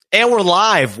And we're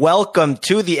live. Welcome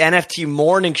to the NFT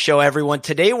Morning Show, everyone.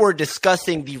 Today we're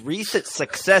discussing the recent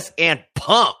success and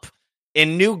pump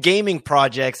in new gaming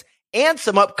projects and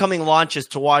some upcoming launches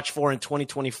to watch for in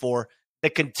 2024. The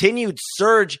continued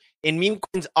surge in meme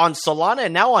coins on Solana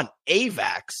and now on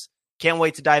AVAX. Can't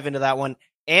wait to dive into that one.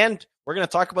 And we're going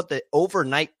to talk about the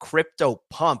overnight crypto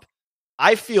pump.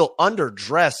 I feel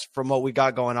underdressed from what we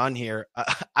got going on here.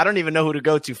 I don't even know who to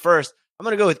go to first. I'm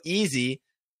going to go with Easy.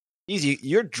 Easy,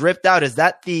 you're dripped out. Is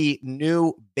that the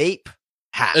new Bape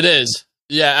hat? It is.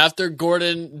 Yeah, after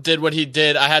Gordon did what he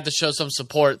did, I had to show some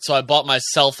support, so I bought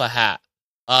myself a hat,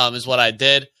 is what I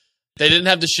did. They didn't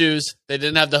have the shoes. They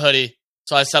didn't have the hoodie,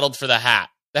 so I settled for the hat.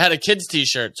 They had a kid's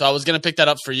t-shirt, so I was going to pick that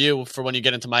up for you for when you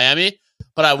get into Miami,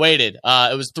 but I waited.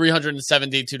 It was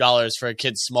 $372 for a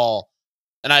kid's small,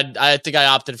 and I think I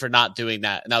opted for not doing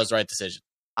that, and that was the right decision.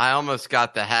 I almost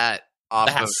got the hat off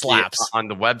the hat of slaps on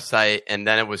the website, and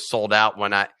then it was sold out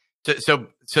when I. So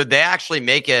they actually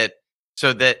make it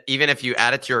so that even if you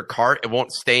add it to your cart, it won't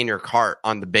stay in your cart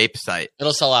on the Bape site.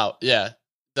 It'll sell out. Yeah,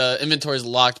 the inventory is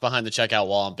locked behind the checkout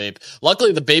wall on Bape.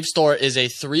 Luckily, the Bape store is a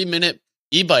 3-minute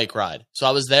e-bike ride, so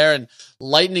I was there in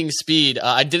lightning speed.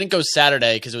 I didn't go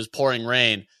Saturday because it was pouring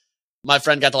rain. My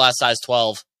friend got the last size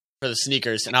 12 for the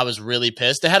sneakers, and I was really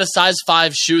pissed. They had a size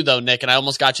 5 shoe though, Nick, and I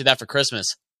almost got you that for Christmas.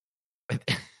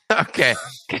 Okay.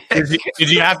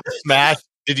 Did you have to smash?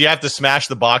 Did you have to smash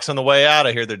the box on the way out?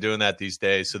 I hear they're doing that these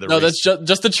days. So no, that's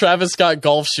just the Travis Scott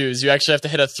golf shoes. You actually have to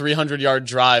hit a 300-yard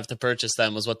drive to purchase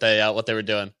them. Was what they were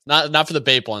doing. Not for the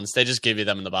Bape ones. They just give you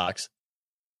them in the box.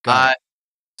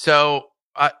 So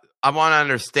I want to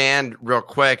understand real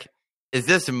quick. Is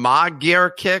this mod gear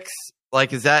kicks?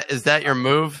 Like, is that your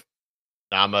move?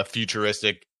 I'm a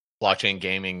futuristic blockchain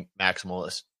gaming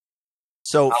maximalist.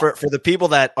 So for the people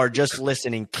that are just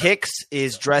listening, Kix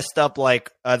is dressed up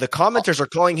like the commenters are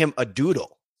calling him a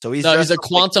doodle. So he's a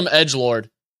quantum edgelord.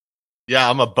 Yeah,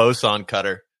 I'm a boson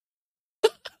cutter.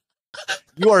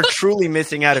 You are truly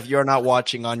missing out if you're not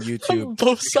watching on YouTube.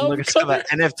 Look at the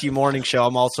NFT Morning Show.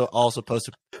 I'm also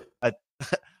posted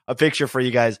a picture for you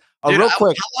guys. Dude, real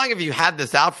quick, how long have you had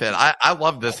this outfit? I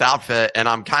love this outfit, and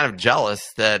I'm kind of jealous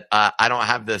that I don't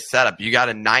have this setup. You got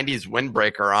a 90s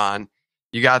windbreaker on.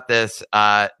 You got this.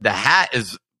 The hat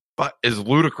is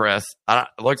ludicrous. It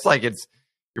looks like it's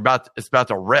about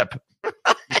to rip.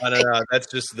 No.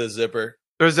 That's just the zipper.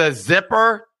 There's a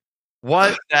zipper.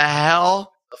 What the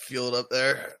hell? I'll feel it up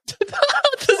there.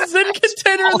 The Zen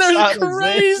container in there is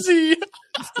crazy.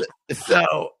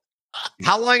 So,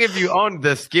 how long have you owned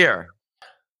this gear?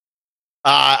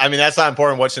 I mean, that's not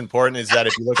important. What's important is that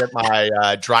if you look at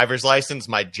my driver's license,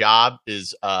 my job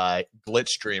is glitch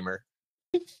streamer.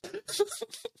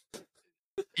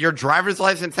 Your driver's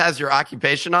license has your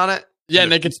occupation on it? Yeah,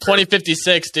 Nick, it's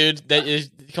 2056, dude.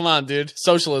 Come on, dude.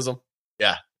 Socialism.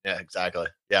 Yeah, exactly.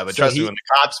 Yeah, but So trust me, when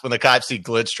the cops see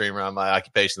glitch streamer on my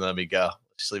occupation, let me go.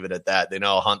 Just leave it at that. They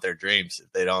know I'll hunt their dreams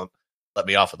if they don't let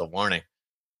me off with a warning.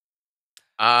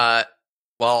 Well,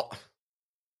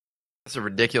 that's a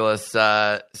ridiculous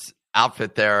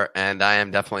outfit there, and I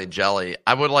am definitely jelly.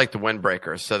 I would like the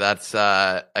windbreaker, so that's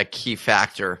a key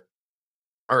factor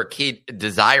or a key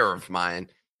desire of mine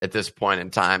at this point in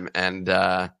time, and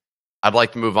I'd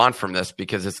like to move on from this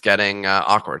because it's getting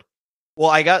awkward. well,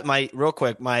 I got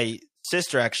my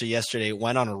sister actually yesterday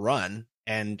went on a run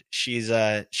and she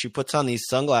puts on these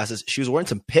sunglasses. She was wearing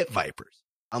some pit vipers.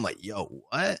 I'm like, yo,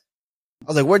 what? I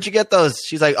was like, where'd you get those?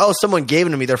 She's like, oh, someone gave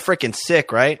them to me. They're freaking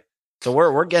sick, right? So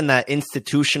we're getting that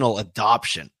institutional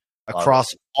adoption across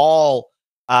all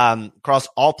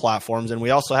platforms. And we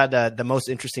also had the most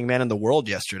interesting man in the world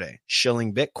yesterday,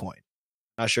 shilling Bitcoin.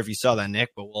 Not sure if you saw that, Nick,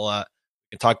 but we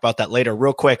can talk about that later.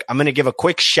 Real quick, I'm going to give a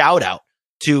quick shout out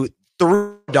to 3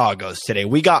 doggos today.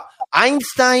 We got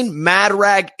Einstein,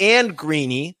 Madrag, and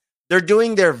Greeny. They're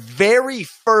doing their very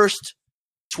first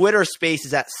Twitter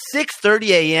Spaces at 6:30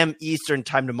 a.m. Eastern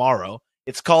time tomorrow.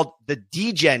 It's called the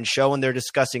DGen Show, and they're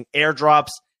discussing airdrops,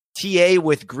 TA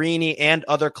with Greeny, and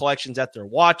other collections that they're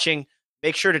watching.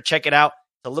 Make sure to check it out.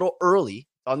 It's a little early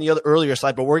on the earlier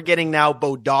side, but we're getting now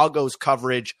Bodogos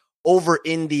coverage over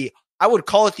in I would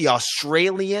call it the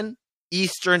Australian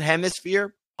Eastern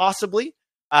Hemisphere, possibly.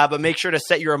 But make sure to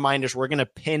set your reminders. We're going to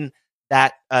pin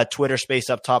that Twitter space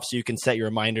up top so you can set your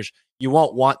reminders. You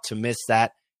won't want to miss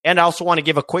that. And I also want to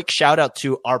give a quick shout out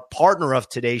to our partner of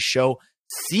today's show,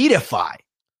 Seedify.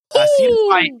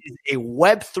 Seedify is a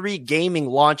Web3 gaming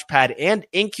launchpad and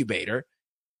incubator.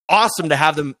 Awesome to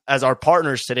have them as our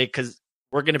partners today because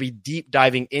we're going to be deep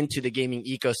diving into the gaming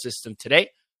ecosystem today.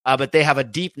 But they have a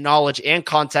deep knowledge and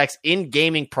context in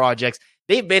gaming projects.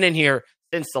 They've been in here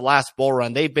since the last bull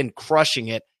run. They've been crushing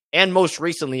it. And most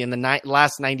recently, in the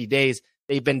last 90 days,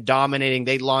 they've been dominating.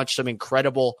 They launched some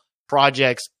incredible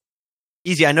projects.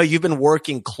 Easy, I know you've been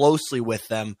working closely with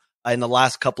them in the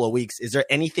last couple of weeks. Is there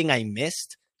anything I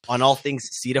missed on all things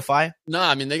Seedify? No,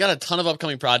 I mean, they got a ton of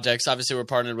upcoming projects. Obviously, we're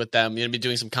partnered with them. We're going to be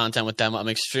doing some content with them. I'm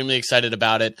extremely excited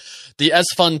about it. The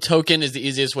S-Fund token is the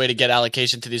easiest way to get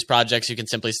allocation to these projects. You can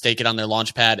simply stake it on their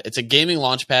launchpad. It's a gaming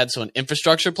launchpad, so an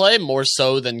infrastructure play more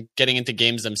so than getting into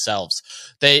games themselves.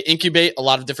 They incubate a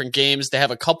lot of different games. They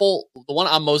have a couple. The one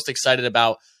I'm most excited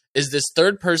about is this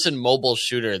third-person mobile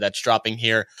shooter that's dropping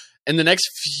here in the next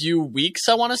few weeks,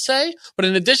 I want to say. But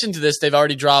in addition to this, they've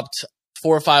already dropped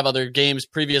 4 or 5 other games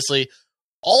previously.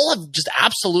 All have just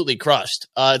absolutely crushed.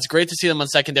 It's great to see them on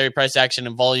secondary price action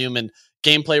and volume and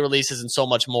gameplay releases and so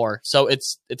much more. So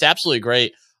it's absolutely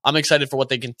great. I'm excited for what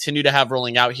they continue to have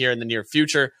rolling out here in the near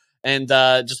future. And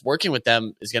just working with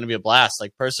them is going to be a blast.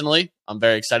 Like, personally, I'm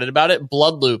very excited about it.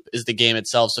 Bloodloop is the game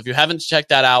itself. So if you haven't checked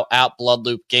that out, at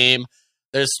Bloodloop Game.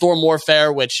 There's Storm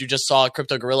Warfare, which you just saw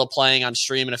Crypto Gorilla playing on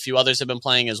stream, and a few others have been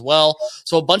playing as well.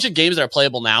 So a bunch of games that are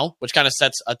playable now, which kind of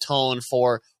sets a tone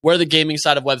for where the gaming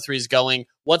side of Web3 is going,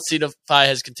 what Seedify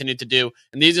has continued to do.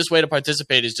 And the easiest way to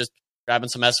participate is just grabbing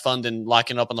some S-Fund and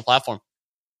locking it up on the platform.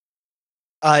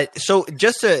 So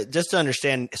just to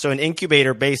understand, so an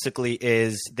incubator basically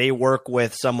is they work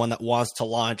with someone that wants to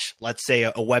launch, let's say,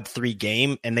 a Web3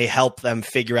 game, and they help them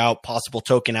figure out possible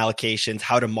token allocations,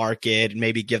 how to market,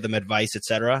 maybe give them advice,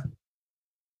 etc.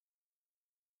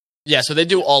 Yeah, so they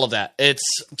do all of that. It's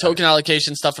token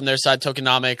allocation stuff from their side,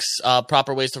 tokenomics,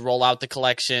 proper ways to roll out the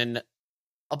collection,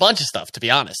 a bunch of stuff, to be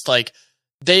honest. Like,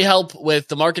 they help with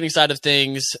the marketing side of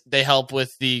things. They help with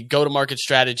the go-to-market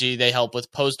strategy. They help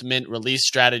with post-mint release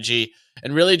strategy,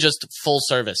 and really just full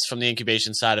service from the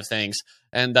incubation side of things.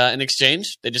 And in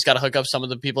exchange, they just got to hook up some of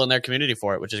the people in their community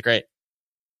for it, which is great.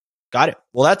 Got it.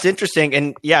 Well, that's interesting.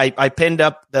 And yeah, I pinned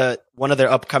up one of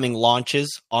their upcoming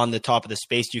launches on the top of the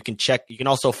space. You can check. You can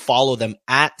also follow them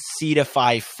at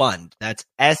Seedify Fund. That's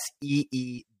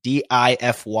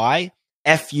SEEDIFYFUND.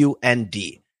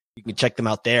 You can check them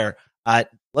out there.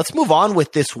 Let's move on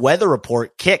with this weather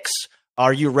report. Kicks,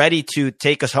 are you ready to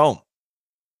take us home?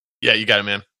 Yeah, you got it,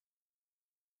 man.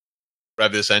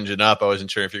 Rev this engine up. I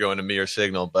wasn't sure if you're going to me or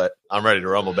Signal, but I'm ready to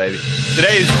rumble, baby.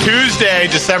 Today is Tuesday,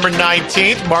 December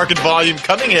 19th. Market volume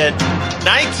coming in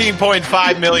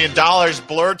 $19.5 million.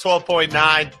 Blur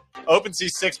 12.9. OpenSea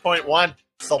 6.1.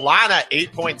 Solana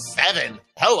 8.7.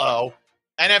 Hello.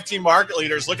 NFT market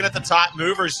leaders, looking at the top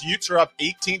movers, Utes are up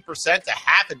 18% to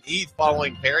half an ETH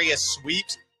following various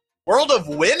sweeps. World of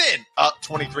Women up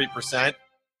 23%.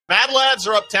 Mad Lads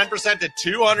are up 10% to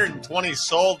 220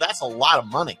 sold. That's a lot of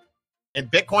money.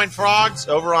 And Bitcoin Frogs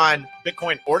over on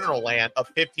Bitcoin Ordinal Land up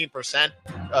 15%.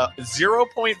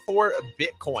 0.4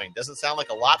 Bitcoin. Doesn't sound like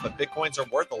a lot, but Bitcoins are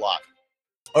worth a lot.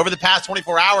 Over the past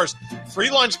 24 hours, Free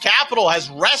Lunch Capital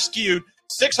has rescued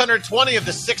 620 of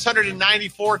the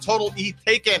 694 total ETH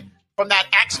taken from that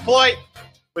exploit,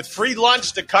 with free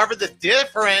lunch to cover the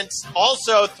difference.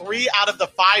 Also, 3 out of the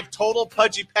 5 total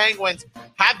Pudgy Penguins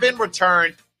have been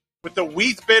returned, with the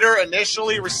WETH bidder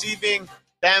initially receiving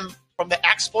them from the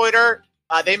exploiter.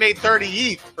 They made 30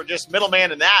 ETH for just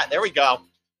middleman in that. There we go.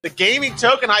 The gaming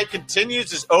token hype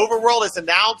continues as Overworld has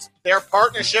announced their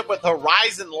partnership with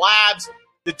Horizon Labs,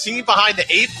 the team behind the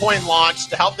ApeCoin launch,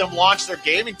 to help them launch their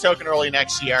gaming token early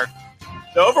next year.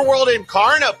 The Overworld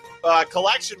Incarna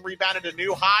collection rebounded to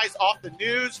new highs off the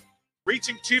news,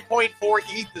 reaching 2.4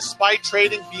 ETH despite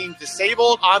trading being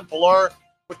disabled on Blur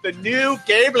with the new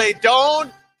Gable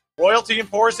Dawn royalty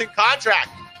enforcing contract.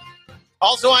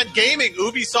 Also on gaming,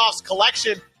 Ubisoft's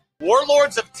collection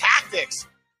Warlords of Tactics,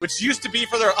 which used to be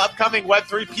for their upcoming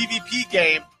Web3 PvP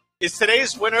game, is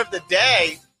today's winner of the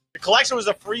day. The collection was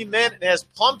a free mint and has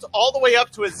plumped all the way up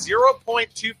to a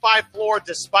 0.25 floor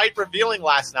despite revealing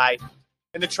last night.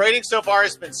 And the trading so far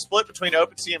has been split between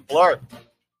OpenSea and Blur.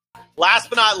 Last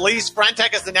but not least,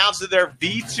 Frentech has announced that their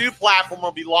V2 platform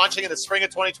will be launching in the spring of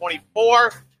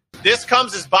 2024. This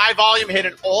comes as buy volume hit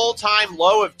an all-time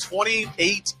low of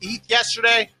 28 ETH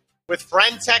yesterday, with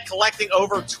Frentech collecting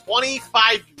over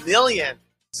 25 million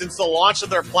since the launch of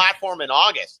their platform in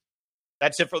August.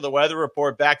 That's it for the weather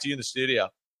report. Back to you in the studio.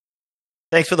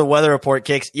 Thanks for the weather report,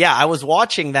 Kicks. Yeah, I was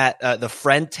watching that, the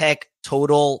Frentech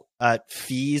total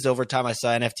fees over time. I saw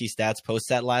NFT Stats post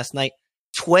that last night.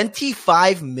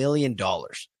 $25 million.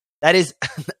 That is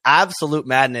absolute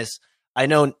madness. I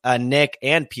know Nick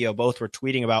and Pio both were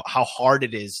tweeting about how hard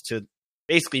it is to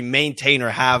basically maintain or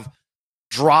have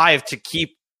drive to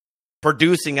keep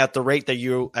producing at the rate that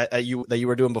you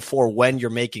were doing before when you're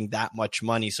making that much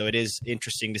money. So it is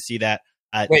interesting to see that.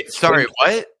 Wait, sorry,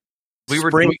 what?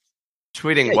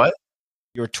 Tweeting what?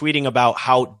 You're tweeting about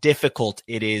how difficult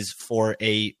it is for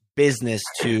a business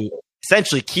to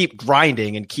essentially keep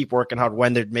grinding and keep working hard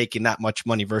when they're making that much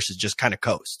money versus just kind of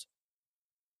coast.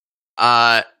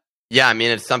 Yeah, I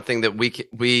mean, it's something that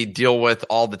we deal with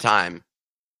all the time.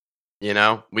 You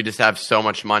know, we just have so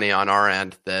much money on our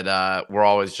end that we're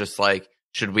always just like,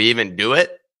 should we even do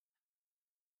it?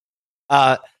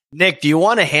 Nick, do you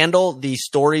want to handle the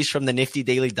stories from the Nifty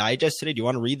Daily Digest today? Do you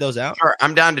want to read those out? Sure,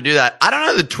 I'm down to do that. I don't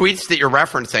know the tweets that you're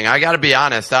referencing. I got to be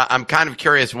honest. I'm kind of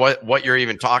curious what you're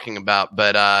even talking about,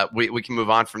 but we can move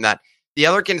on from that. The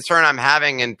other concern I'm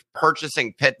having in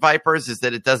purchasing Pit Vipers is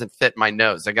that it doesn't fit my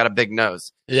nose. I got a big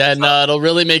nose. Yeah, no, it'll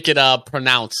really make it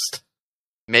pronounced.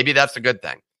 Maybe that's a good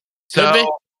thing. Could be.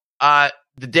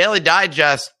 The Daily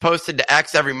Digest posted to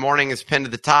X every morning is pinned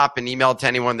to the top and emailed to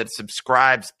anyone that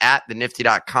subscribes at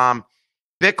thenifty.com.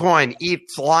 Bitcoin, ETH,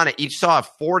 Solana each saw a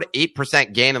 4 to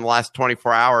 8% gain in the last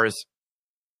 24 hours.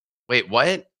 Wait,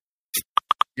 what?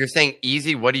 You're saying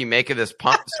easy? What do you make of this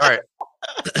pump? Sorry.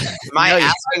 Am I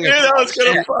asking that was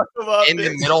gonna fuck him up in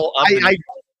the middle of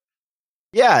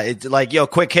Yeah, it's like, yo,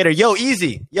 quick hitter. Yo,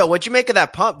 easy. Yo, what'd you make of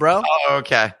that pump, bro? Oh,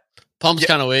 okay. Pump's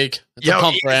kind of weak. It's a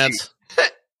pump for ants.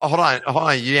 Hold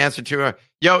on. You answered to her.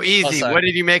 Yo, easy. What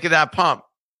did you make of that pump?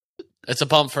 It's a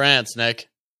pump for ants, Nick.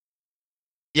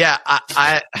 Yeah,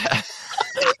 I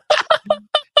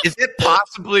is it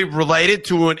possibly related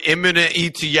to an imminent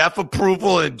ETF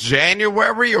approval in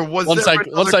January, or was one sec.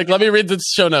 Let me read the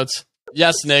show notes.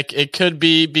 Yes, Nick, it could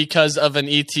be because of an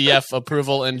ETF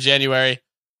approval in January.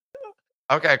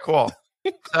 Okay, cool.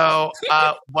 So,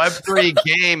 Web3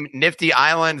 game, Nifty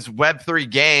Island's Web3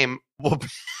 game will be.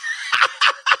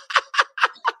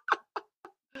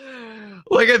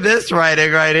 Look at this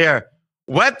writing right here.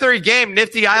 Web3 game,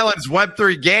 Nifty Island's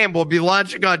Web3 game will be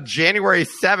launching on January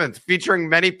 7th, featuring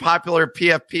many popular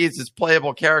PFPs as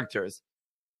playable characters.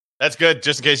 That's good.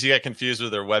 Just in case you get confused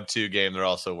with their Web 2 game, they're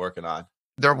also working on.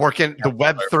 They're working. The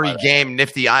Web3 game,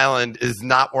 Nifty Island, is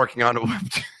not working on a Web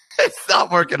 2. It's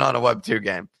not working on a Web 2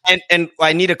 game. And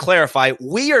I need to clarify,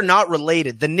 we are not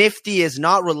related. The Nifty is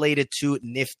not related to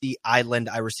Nifty Island.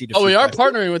 I received we are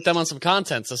partnering with them on some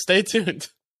content, so stay tuned.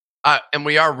 And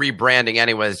we are rebranding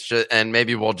anyways, and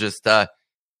maybe we'll just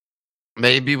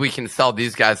maybe we can sell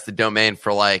these guys the domain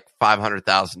for like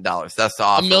 $500,000. That's the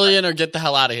offer. $1 million or get the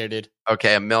hell out of here, dude.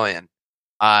 Okay, $1 million.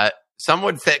 Some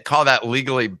would call that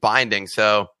legally binding.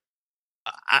 So,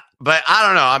 but I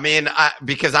don't know. I mean,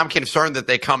 because I'm concerned that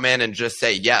they come in and just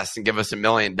say yes and give us $1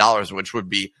 million, which would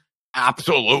be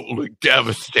absolutely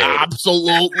devastating.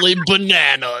 Absolutely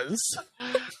bananas.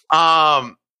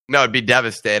 No, it'd be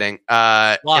devastating.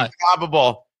 Why?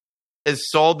 Improbable is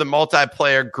sold the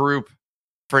multiplayer group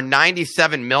for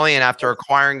 $97 million after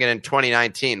acquiring it in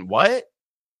 2019. What?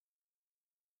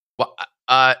 Well,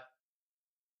 I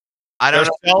don't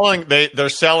know. They're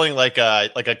selling like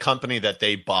a company that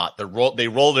they bought. They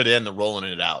rolled it in, they're rolling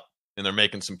it out, and they're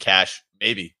making some cash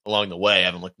maybe along the way. I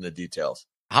haven't looked into the details.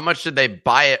 How much did they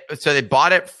buy it? So they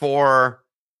bought it for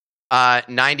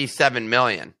 $97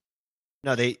 million.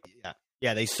 No, they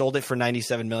sold it for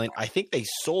 $97 million. I think they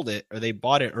sold it or they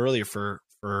bought it earlier for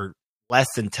less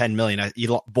than $10 million.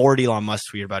 Bored Elon Musk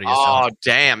tweeted about it yesterday. Oh,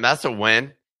 damn, that's a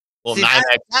win. Well,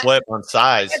 9x flip on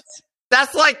size.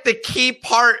 That's like the key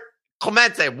part.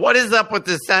 Clemente, what is up with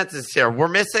this sentence here? We're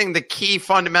missing the key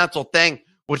fundamental thing,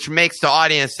 which makes the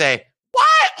audience say,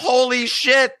 what? Holy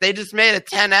shit, they just made a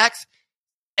 10x?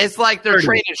 It's like they're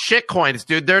trading shit coins,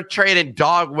 dude. They're trading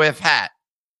dog with hat.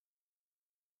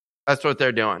 That's what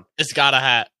they're doing. It's got a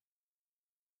hat.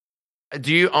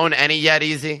 Do you own any yet,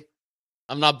 Easy?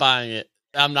 I'm not buying it.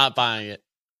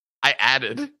 I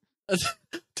added.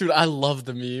 Dude, I love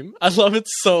the meme. I love it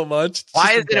so much.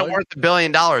 Why isn't it worth $1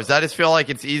 billion? I just feel like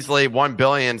it's easily $1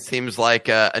 billion. Seems like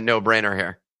a no-brainer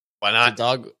here. Why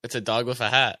not? It's a dog with a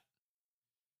hat.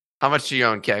 How much do you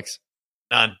own, Kicks?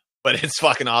 None. But it's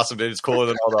fucking awesome, dude. It's cooler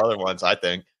than all the other ones, I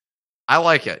think. I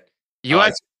like it.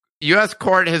 U.S.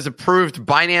 court has approved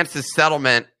Binance's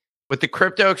settlement with the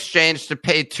crypto exchange to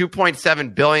pay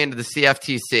 $2.7 billion to the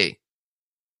CFTC.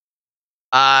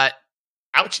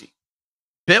 Ouchie.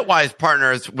 Bitwise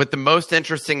partners with the most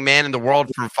interesting man in the world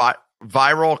for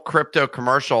viral crypto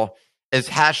commercial is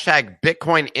hashtag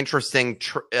Bitcoin interesting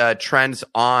trends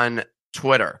on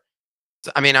Twitter.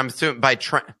 So, I mean, I'm assuming by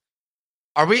trend.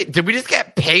 Did we just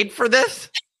get paid for this?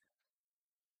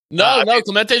 No,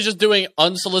 Clemente's just doing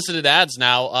unsolicited ads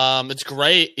now. It's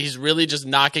great. He's really just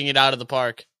knocking it out of the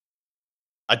park.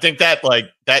 I think that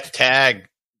tag,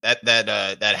 that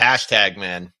hashtag,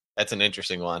 man, that's an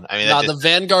interesting one. I mean, the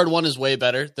Vanguard one is way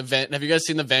better. Have you guys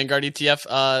seen the Vanguard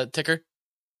ETF ticker?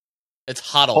 It's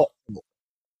HODL.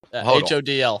 Hodl.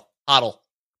 HODL. HODL.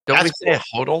 Don't we That's say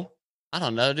hodl? I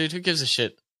don't know, dude. Who gives a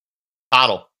shit?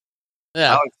 Coddle.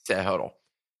 Yeah. I like to say hodl.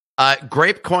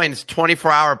 Grapecoin's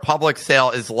 24-hour public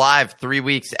sale is live 3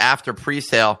 weeks after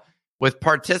pre-sale, with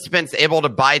participants able to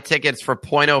buy tickets for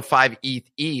 0.05 ETH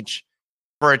each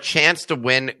for a chance to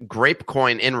win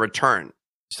Grapecoin in return.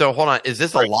 So hold on, is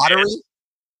this a lottery?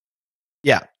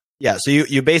 Yeah. So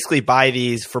you basically buy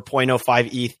these for 0.05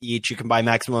 ETH each. You can buy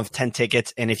maximum of 10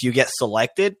 tickets. And if you get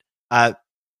selected,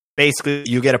 basically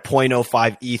you get a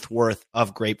 0.05 ETH worth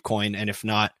of Grapecoin. And if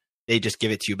not, they just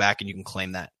give it to you back and you can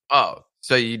claim that. Oh,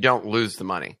 so you don't lose the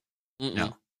money.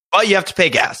 No. But you have to pay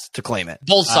gas to claim it.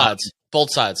 Both sides.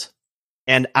 Both sides.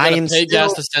 And You I gotta am pay still,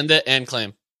 gas to send it and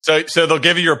claim. So they'll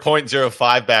give you your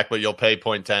 0.05 back, but you'll pay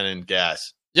 0.10 in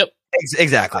gas.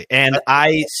 exactly. And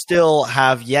I still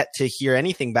have yet to hear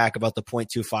anything back about the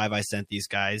 0.25 I sent these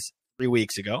guys 3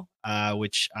 weeks ago,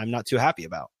 which I'm not too happy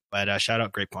about. But shout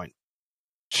out Grapecoin.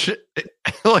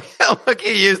 Look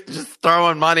at you just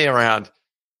throwing money around.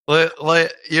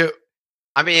 I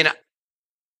mean,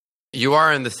 you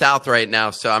are in the South right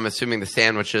now, so I'm assuming the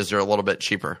sandwiches are a little bit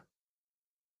cheaper.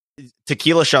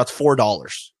 Tequila shots $4.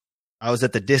 I was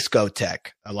at the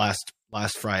discotheque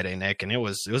last Friday, Nick, and it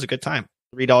was a good time.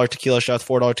 $3 tequila shots,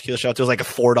 $4 tequila shots. It was like a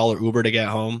 $4 Uber to get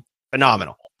home.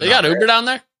 Phenomenal. They got Uber down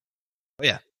there? Oh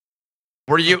yeah.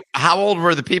 How old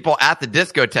were the people at the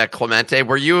discotheque, Clemente?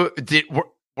 Were you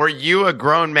a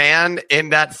grown man in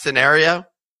that scenario?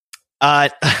 Well,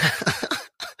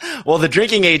 the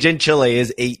drinking age in Chile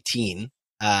is 18.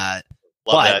 But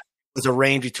that. it was a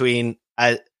range between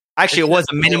actually it was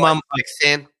a minimum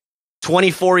 16.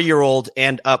 24-year-old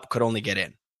and up could only get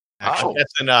in. Actually.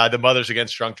 That's in the Mothers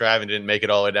Against Drunk Driving didn't make it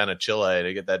all the way down to Chile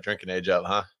to get that drinking age up,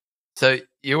 huh? So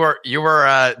you were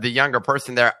the younger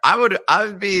person there. I would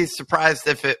be surprised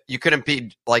if you couldn't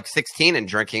be like 16 and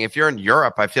drinking. If you're in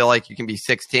Europe, I feel like you can be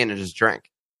 16 and just drink.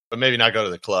 But maybe not go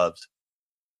to the clubs.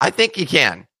 I think you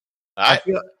can. I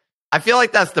I feel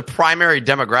like that's the primary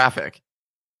demographic.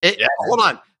 Hold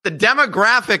on. The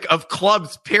demographic of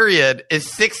clubs, period, is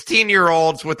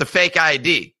 16-year-olds with a fake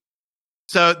ID.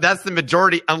 So that's the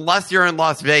majority, unless you're in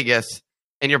Las Vegas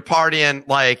and you're partying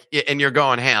and you're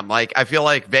going ham. Like, I feel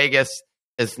like Vegas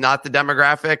is not the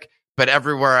demographic, but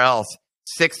everywhere else,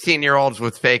 16-year-olds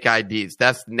with fake IDs.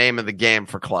 That's the name of the game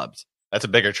for clubs. That's a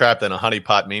bigger trap than a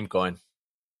honeypot meme coin.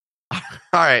 All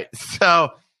right.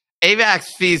 So AVAX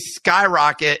fees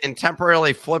skyrocket and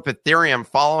temporarily flip Ethereum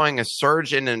following a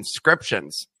surge in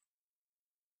inscriptions.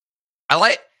 I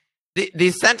like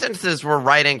these sentences we're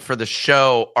writing for the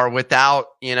show are without,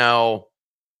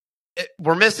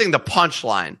 we're missing the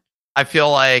punchline. I feel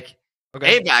like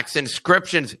AVAX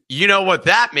inscriptions, you know what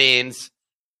that means.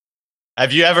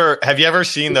 Have you ever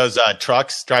seen those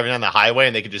trucks driving on the highway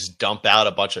and they could just dump out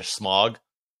a bunch of smog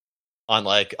on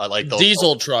like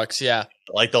diesel trucks? Yeah,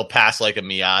 like they'll pass like a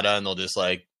Miata and they'll just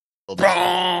dump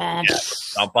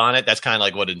on it. That's kind of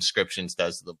like what inscriptions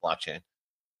does to the blockchain.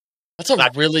 That's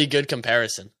a really good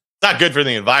comparison. It's not good for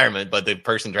the environment, but the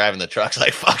person driving the truck's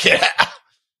like, fuck yeah.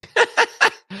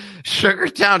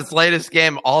 Sugartown's latest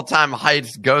game, All Time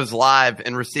Heights, goes live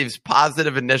and receives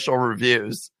positive initial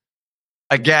reviews.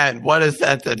 Again, what a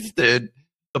sentence, dude.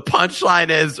 The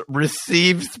punchline is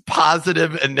receives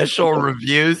positive initial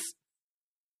reviews.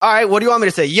 All right, what do you want me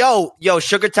to say? Yo,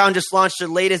 Sugartown just launched their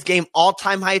latest game, All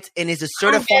Time Heights, and is a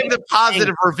certified. Who gave the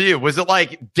positive review? Was it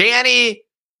like Danny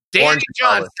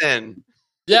Johnson?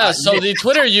 Yeah, so the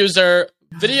Twitter user,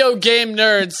 Video Game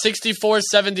Nerd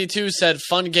 6472 said,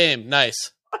 fun game,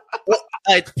 nice.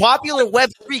 Popular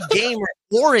Web3 gamer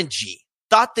Orangey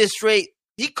thought this straight.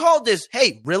 He called this,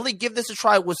 hey, really give this a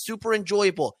try. It was super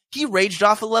enjoyable. He raged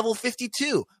off at level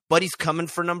 52, but he's coming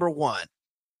for number 1.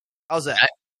 How's that?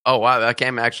 Oh, wow, that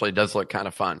game actually does look kind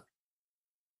of fun.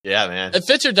 Yeah, man. It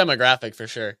fits your demographic for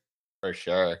sure. For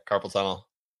sure. Carpal tunnel.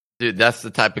 Dude, that's the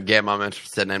type of game I'm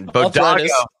interested in. Bodago.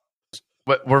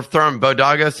 We're throwing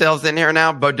Bodago sales in here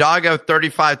now. Bodago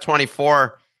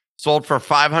 3524 sold for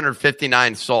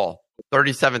 559 SOL,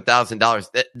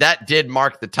 $37,000. That did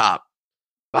mark the top.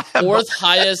 Fourth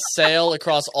highest sale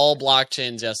across all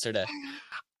blockchains yesterday.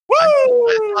 Woo!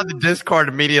 I saw the Discord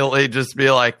immediately just be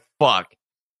like, fuck.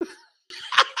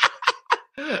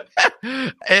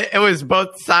 It was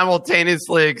both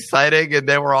simultaneously exciting and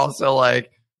they were also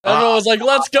like, everyone was like,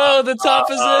 let's go, the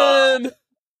top is in.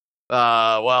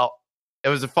 Well, it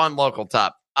was a fun local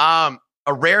top. A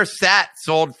rare sat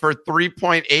sold for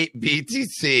 3.8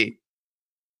 BTC.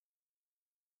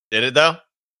 Did it though?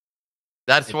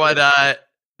 That's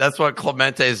what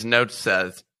Clemente's note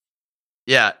says.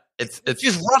 Yeah, it's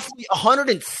just roughly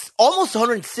almost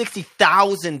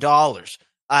 $160,000.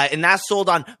 And that's sold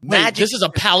on Wait, Magic. this is a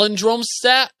palindrome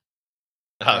stat?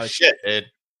 Oh, shit, dude.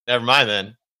 Never mind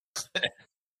then.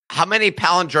 How many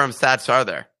palindrome sets are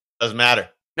there? Doesn't matter.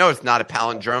 No, it's not a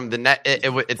palindrome.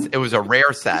 It was a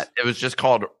rare set. It was just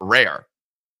called rare.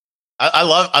 I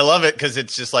love it because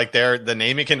it's just like the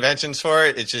naming conventions for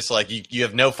it. It's just like you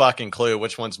have no fucking clue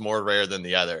which one's more rare than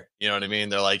the other. You know what I mean?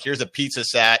 They're like, here's a pizza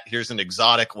set, here's an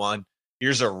exotic one,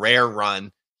 here's a rare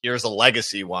run, here's a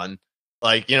legacy one.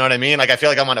 Like, you know what I mean? Like, I feel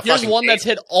like I'm on a Here's fucking one game. that's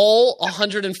hit all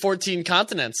 114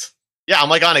 continents. Yeah, I'm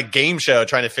like on a game show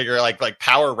trying to figure like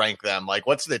power rank them. Like,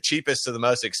 what's the cheapest to the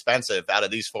most expensive out of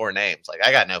these four names? Like,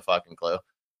 I got no fucking clue.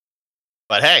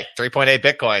 But hey, 3.8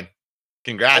 Bitcoin.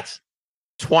 Congrats.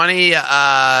 20.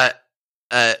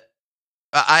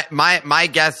 My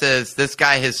guess is this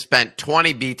guy has spent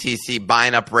 20 BTC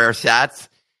buying up rare sats,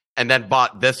 and then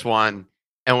bought this one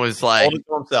and was like, Hold it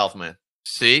to himself, man.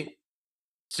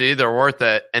 see, they're worth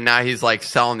it. And now he's like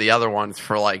selling the other ones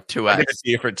for like 2x. I'm gonna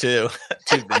see you for two.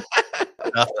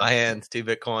 Off my hands, 2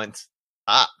 Bitcoins.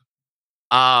 That's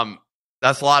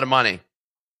a lot of money.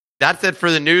 That's it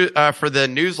for the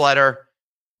newsletter.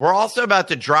 We're also about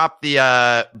to drop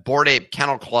the Bored Ape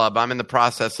Kennel Club. I'm in the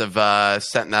process of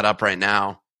setting that up right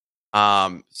now.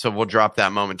 So we'll drop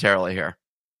that momentarily here,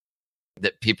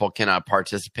 that people can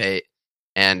participate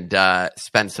and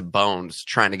spend some bones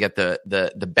trying to get the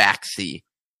backseat.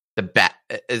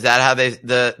 Is that how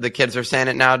the kids are saying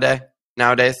it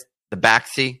nowadays? The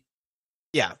backseat?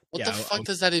 Yeah. What the fuck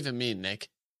does that even mean, Nick?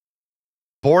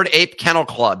 Bored Ape Kennel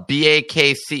Club,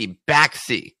 BAKC,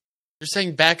 backseat. You're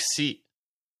saying back seat.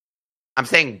 I'm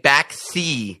saying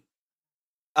backseat.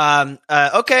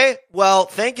 Okay. Well,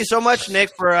 thank you so much, Nick,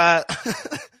 for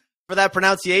for that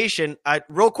pronunciation.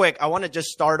 Real quick, I want to just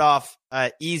start off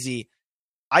easy.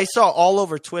 I saw all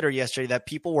over Twitter yesterday that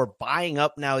people were buying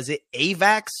up now. Is it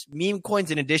AVAX meme coins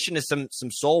in addition to some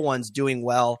Sol ones doing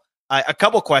well? A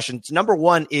couple questions. Number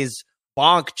one, is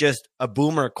Bonk just a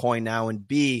boomer coin now? And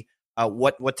B,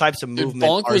 what types of movement?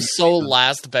 Bonk was so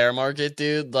last bear market,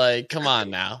 dude. Like, come on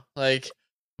now. Like,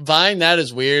 buying that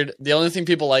is weird. The only thing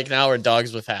people like now are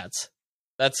dogs with hats.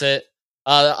 That's it.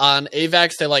 On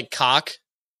AVAX, they like cock.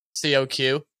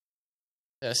 COQ.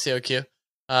 Yeah, COQ.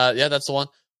 Yeah, that's the one.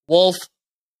 Wolf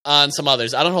on some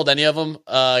others. I don't hold any of them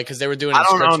because they were doing. I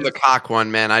don't own the cock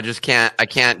one, man. I just can't. I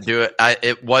can't do it.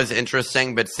 It was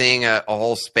interesting, but seeing a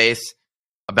whole space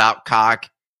about cock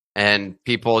and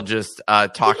people just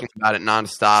talking about it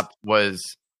nonstop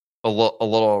was a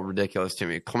little ridiculous to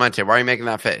me. Clemente, why are you making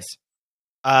that face?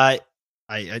 No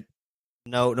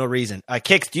reason.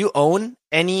 Kicks, do you own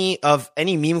any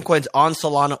meme coins on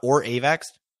Solana or AVAX?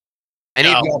 Any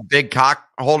of you big cock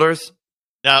holders?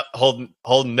 No,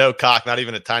 holding no cock, not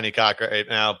even a tiny cock right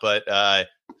now, but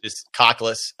just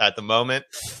cockless at the moment.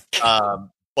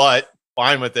 But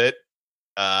fine with it.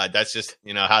 That's just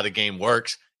how the game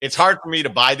works. It's hard for me to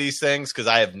buy these things because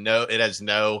it has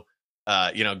no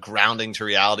grounding to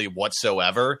reality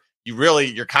whatsoever.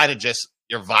 You're kind of just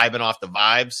you're vibing off the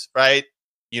vibes, right?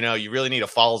 You really need to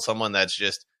follow someone that's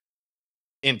just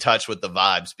in touch with the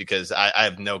vibes, because I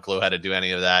have no clue how to do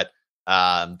any of that.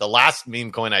 The last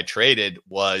meme coin I traded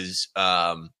was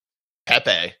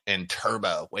Pepe and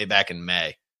Turbo way back in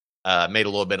May. Made a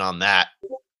little bit on that.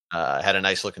 Had a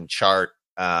nice looking chart.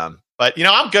 But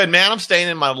I'm good, man. I'm staying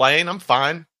in my lane. I'm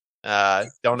fine.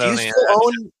 Don't know. Do you still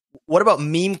own? What about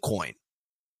meme coin?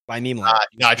 By meme line?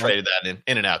 No, I traded that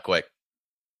in and out quick.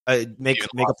 Make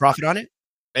a profit on it?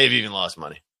 Maybe even lost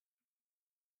money.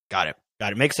 Got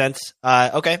it. Makes sense.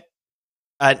 Okay.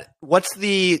 What's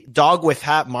the dog with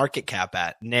hat market cap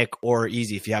at, Nick or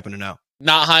Easy, if you happen to know?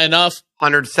 Not high enough.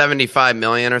 175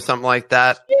 million or something like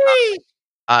that.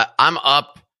 I'm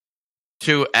up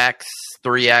 2x,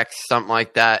 3x, something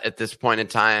like that at this point in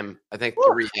time. I think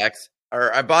 3x.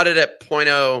 Or I bought it at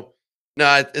 0.0.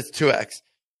 No, it's 2x.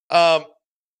 I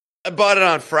bought it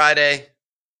on Friday.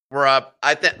 We're up.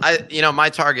 I think my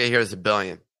target here is $1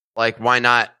 billion. Like, why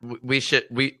not?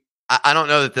 I don't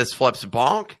know that this flips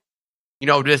Bonk.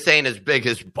 This ain't as big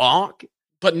as Bonk.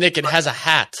 But Nick, it has a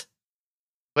hat.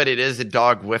 But it is a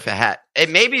dog with a hat. It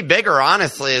may be bigger,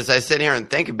 honestly, as I sit here and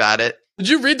think about it. Did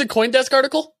you read the CoinDesk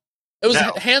article? It was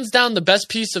No. hands down the best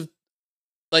piece of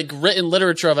written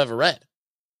literature I've ever read.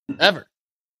 Ever.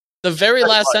 The very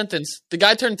last sentence, the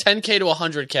guy turned 10K to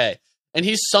 100K, and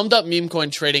he summed up meme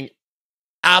coin trading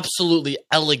absolutely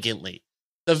elegantly.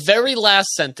 The very last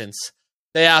sentence,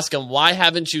 they ask him, why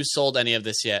haven't you sold any of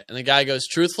this yet? And the guy goes,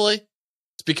 truthfully,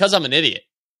 it's because I'm an idiot.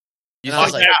 You, And I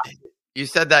was like, you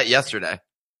said that yesterday.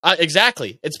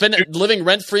 exactly. It's been living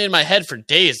rent-free in my head for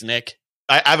days, Nick.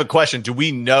 I have a question. Do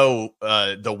we know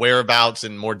the whereabouts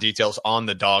and more details on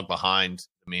the dog behind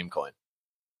the meme coin?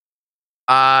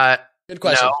 Good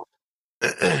question.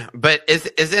 No. But is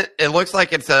it? It looks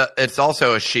like it's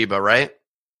also a Shiba, right?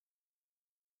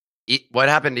 What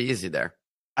happened to Easy there?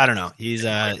 I don't know. He's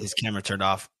his camera turned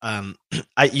off.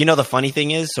 The funny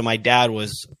thing is, so my dad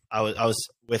I was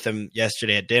with him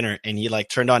yesterday at dinner, and he like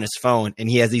turned on his phone, and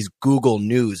he has these Google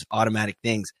News automatic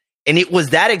things, and it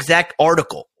was that exact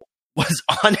article was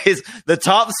on the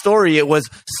top story. It was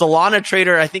Solana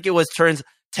trader, I think it was, turns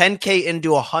 10K into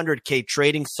 100K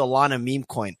trading Solana meme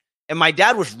coin, and my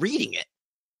dad was reading it,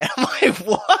 and I'm like,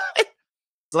 what?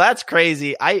 So that's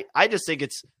crazy. I just think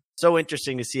it's so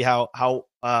interesting to see how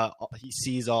he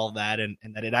sees all of that and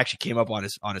that it actually came up on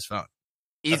his phone.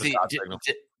 Easy.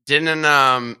 Didn't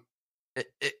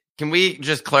can we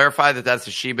just clarify that that's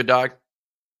a Shiba dog?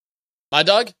 My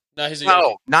dog? No, he's a No,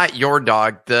 Yogi. not your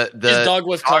dog. The His dog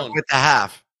with cone. with the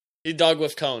half. He dog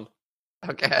with cone.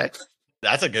 Okay.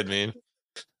 That's a good meme.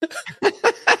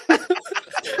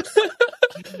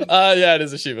 Yeah, it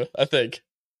is a Shiba, I think.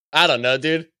 I don't know,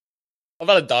 dude. I'm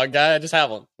not a dog guy. I just have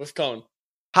one with cone.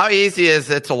 How easy is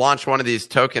it to launch one of these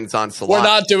tokens on Solana? We're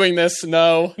not doing this.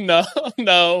 No.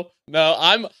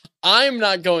 I'm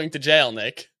not going to jail,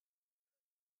 Nick.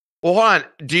 Well, hold on.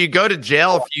 Do you go to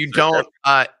jail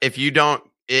if you don't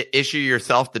issue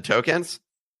yourself the tokens?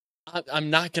 I'm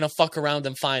not gonna fuck around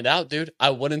and find out, dude. I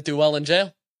wouldn't do well in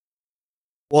jail.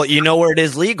 Well, you know where it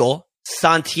is legal?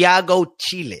 Santiago,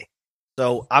 Chile.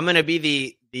 So I'm going to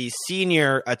be the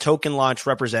senior token launch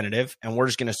representative, and we're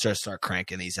just going to start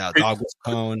cranking these out. Dog with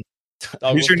cone.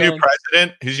 Who's your new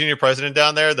president? Who's your new president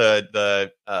down there?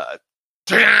 The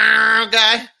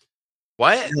guy?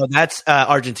 What? No, that's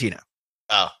Argentina.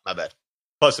 Oh, my bad.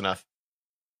 Close enough.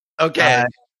 Okay.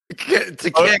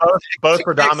 Both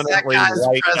predominantly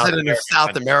white president of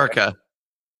South America.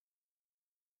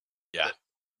 Yeah.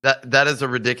 That is a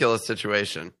ridiculous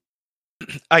situation.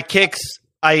 Kicks,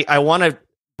 I want to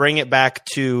bring it back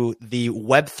to the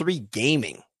Web3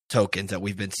 gaming tokens that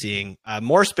we've been seeing.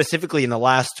 More specifically, in the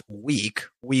last week,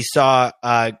 we saw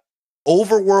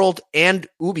Overworld and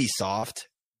Ubisoft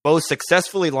both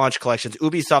successfully launched collections.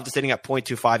 Ubisoft is sitting at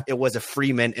 0.25. It was a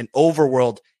free mint. And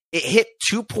Overworld, it hit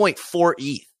 2.4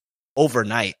 ETH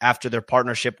overnight after their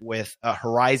partnership with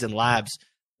Horizon Labs.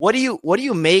 What do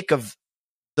you make of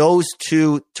those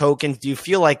two tokens? Do you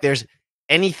feel like there's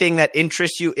anything that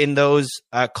interests you in those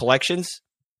collections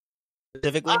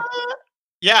specifically?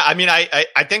 Yeah, I mean, I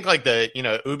think like the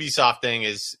Ubisoft thing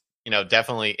is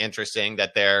definitely interesting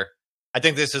that I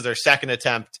think this is their second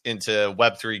attempt into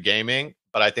Web3 gaming,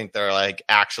 but I think they're like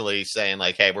actually saying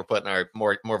like, hey, we're putting our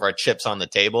more of our chips on the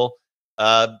table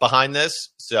behind this.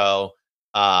 So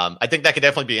I think that could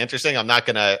definitely be interesting. I'm not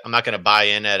gonna buy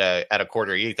in at a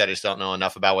quarter ETH. I just don't know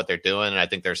enough about what they're doing, and I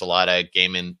think there's a lot of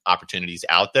gaming opportunities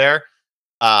out there.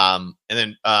 And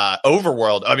then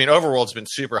Overworld. I mean, Overworld's been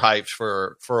super hyped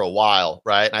for a while,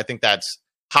 right? And I think that's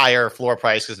higher floor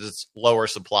price because it's lower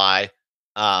supply.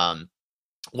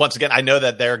 Once again, I know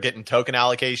that they're getting token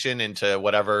allocation into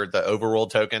whatever the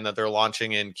Overworld token that they're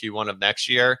launching in Q1 of next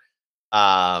year.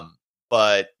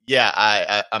 But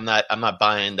yeah, I'm not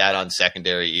buying that on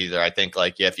secondary either. I think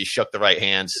like if you shook the right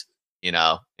hands,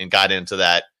 and got into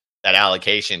that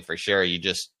allocation for sure, you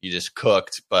just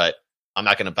cooked. But I'm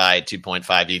not going to buy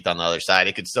 2.5 ETH on the other side.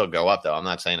 It could still go up though. I'm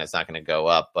not saying it's not going to go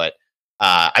up, but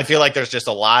I feel like there's just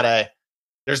a lot of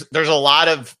there's a lot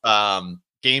of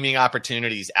gaming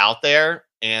opportunities out there,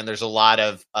 and there's a lot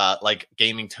of like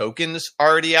gaming tokens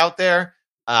already out there.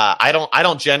 I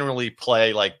don't generally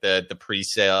play like the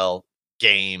pre-sale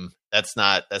game. That's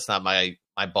not my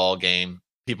ball game.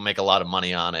 People make a lot of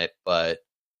money on it, but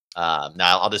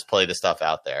now I'll just play the stuff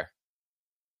out there.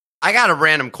 I got a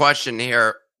random question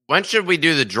here. When should we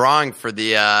do the drawing for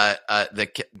the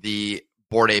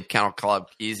Bored Ape Kennel Club?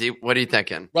 Easy. What are you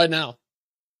thinking? Right now.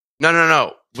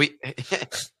 No. We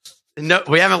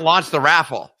haven't launched the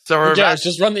raffle. So we're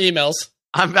just run the emails.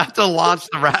 I'm about to launch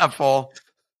the raffle.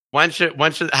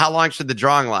 How long should the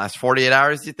drawing last? 48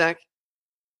 hours, do you think?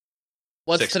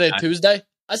 What's today, Tuesday?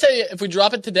 I say if we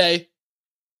drop it today,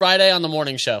 Friday on the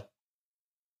morning show.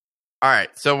 All right.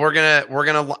 So I'm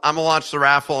gonna launch the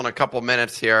raffle in a couple of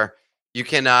minutes here. You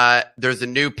can there's a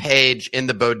new page in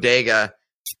the bodega.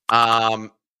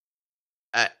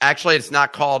 Actually, it's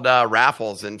not called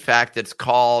raffles. In fact, it's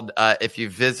called if you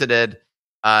visited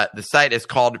the site, it's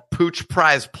called Pooch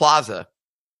Prize Plaza.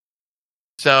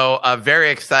 So a very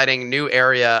exciting new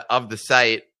area of the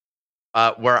site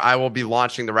where I will be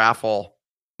launching the raffle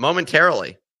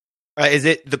momentarily. Is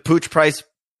it the Pooch Price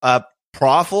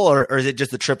Profile or is it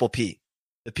just the triple P,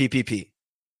 the PPP?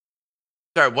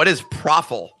 Sorry, what is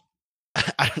Profile?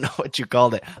 I don't know what you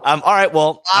called it. All right.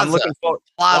 Well, I'm Plaza. looking forward.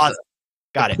 Plaza.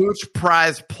 Got the it. Pooch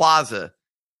Prize Plaza,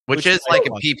 which is like a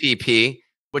PPP,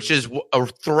 which is a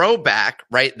throwback,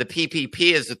 right? The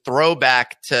PPP is a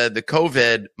throwback to the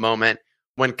COVID moment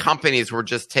when companies were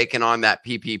just taking on that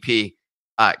PPP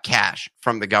cash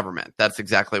from the government. That's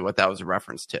exactly what that was a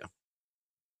reference to.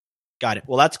 Got it.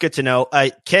 Well, that's good to know.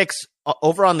 Kix,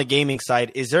 over on the gaming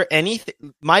side, is there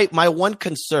anything? My one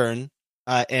concern,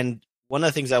 and one of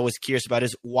the things I was curious about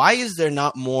is why is there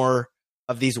not more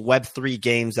of these Web3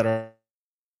 games that are,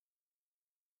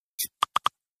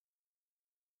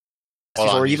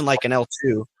 or even like an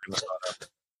L2?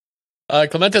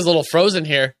 Clemente's a little frozen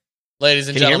here, ladies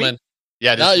and Can you hear me? gentlemen.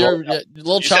 Yeah, No, you're a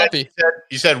little choppy.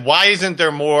 You said, why isn't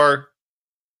there more?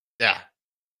 Yeah.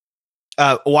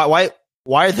 Why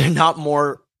are there not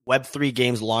more Web3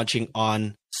 games launching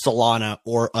on Solana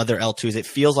or other L2s? It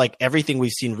feels like everything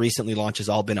we've seen recently launch has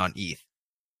all been on ETH.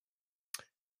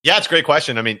 Yeah, it's a great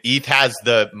question. I mean, ETH has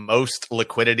the most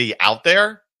liquidity out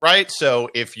there, right? So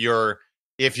if you're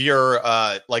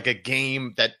like a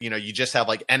game that, you just have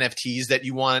like NFTs that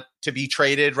you want to be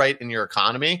traded, right, in your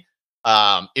economy,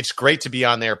 it's great to be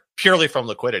on there purely from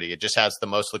liquidity. It just has the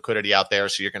most liquidity out there.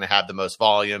 So you're going to have the most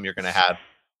volume. You're going to have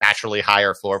naturally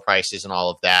higher floor prices and all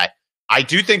of that. I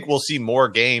do think we'll see more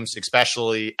games,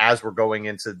 especially as we're going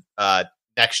into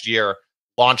next year,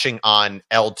 launching on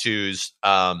L2s,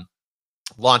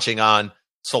 launching on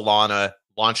Solana,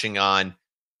 launching on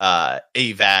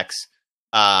AVAX.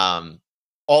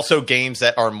 Also games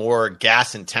that are more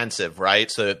gas intensive,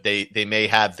 right? So they may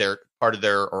have their part of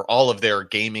their or all of their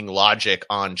gaming logic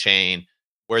on chain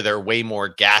where they're way more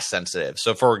gas sensitive.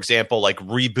 So for example, like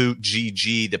Reboot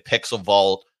GG, the Pixel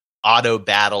Vault auto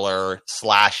battler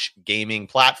 / gaming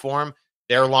platform,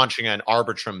 they're launching an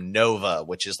Arbitrum Nova,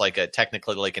 which is like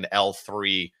technically like an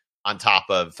L3 on top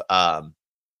of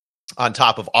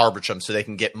Arbitrum, so they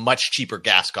can get much cheaper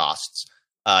gas costs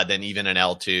than even an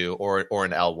L2 or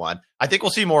an L1. I think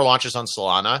we'll see more launches on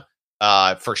Solana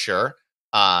for sure.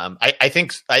 I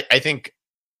think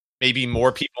maybe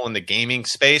more people in the gaming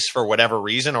space, for whatever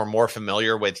reason, are more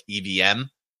familiar with EVM,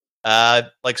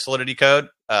 like Solidity Code.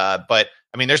 But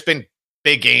I mean, there's been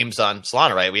big games on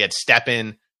Solana, right? We had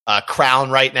Steppen,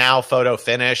 Crown right now, Photo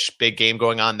Finish, big game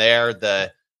going on there.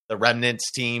 The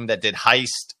Remnants team that did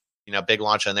Heist, big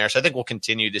launch on there. So I think we'll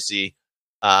continue to see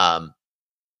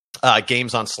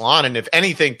games on Solana. And if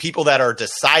anything, people that are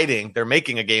deciding, they're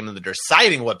making a game and they're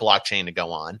deciding what blockchain to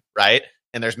go on, right?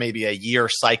 And there's maybe a year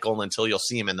cycle until you'll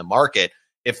see them in the market.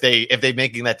 If they're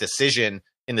making that decision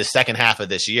in the second half of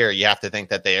this year, you have to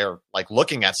think that they are like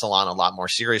looking at Solana a lot more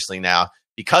seriously now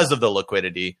because of the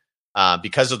liquidity,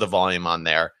 because of the volume on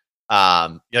there.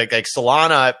 Like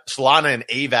Solana and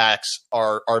AVAX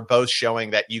are both showing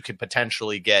that you could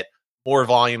potentially get more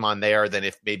volume on there than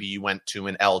if maybe you went to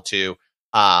an L2.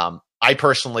 I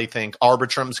personally think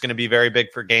Arbitrum is going to be very big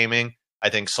for gaming. I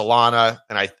think Solana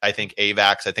and I think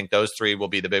AVAX, I think those three will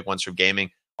be the big ones for gaming.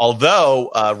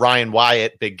 Although Ryan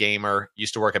Wyatt, big gamer,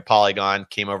 used to work at Polygon,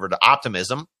 came over to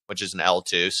Optimism, which is an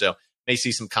L2. So may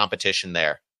see some competition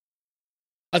there.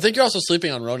 I think you're also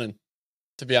sleeping on Ronin,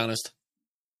 to be honest.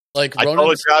 Like I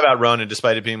totally forgot about Ronin,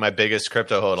 despite it being my biggest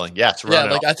crypto holding. Yes, Ronin.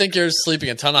 Yeah, like I think you're sleeping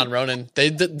a ton on Ronin. They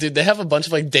have a bunch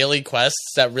of like daily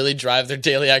quests that really drive their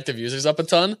daily active users up a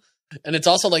ton. And it's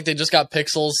also like they just got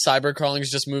Pixels,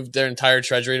 Cybercrawling's just moved their entire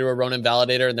treasury to a Ronin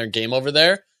validator in their game over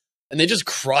there. And they just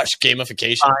crush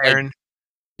gamification. Iron. Like,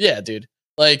 yeah, dude.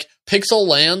 Like Pixel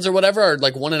lands or whatever are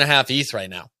like 1.5 ETH right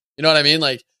now. You know what I mean?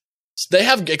 Like they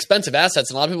have expensive assets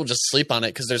and a lot of people just sleep on it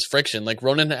because there's friction. Like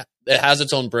Ronin, it has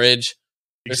its own bridge.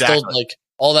 There's still like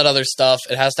all that other stuff.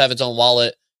 It has to have its own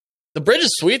wallet. The bridge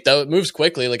is sweet though. It moves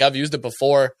quickly. Like I've used it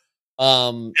before.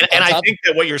 And I think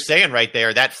that what you're saying right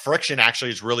there, that friction actually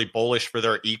is really bullish for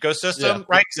their ecosystem,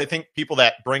 right? Because I think people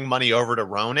that bring money over to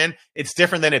Ronin, it's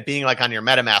different than it being like on your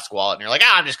MetaMask wallet. And you're like,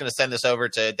 I'm just going to send this over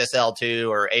to this L2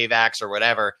 or AVAX or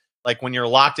whatever. Like when you're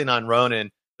locked in on Ronin,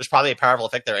 there's probably a powerful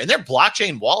effect there. And their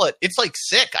blockchain wallet, it's like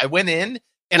sick. I went in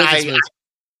and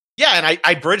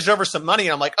I bridged over some money.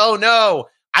 And I'm like, oh no,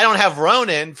 I don't have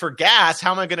Ronin for gas.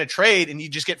 How am I going to trade? And you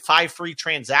just get 5 free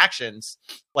transactions,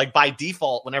 like by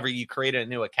default, whenever you create a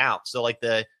new account. So like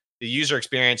the user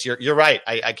experience, you're right.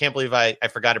 I can't believe I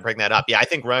forgot to bring that up. Yeah, I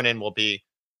think Ronin will be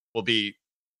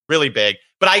really big.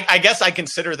 But I guess I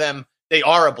consider them, they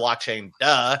are a blockchain,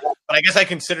 duh. But I guess I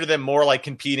consider them more like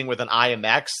competing with an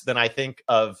IMX than I think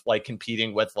of like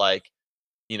competing with like,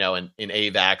 in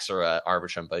AVAX or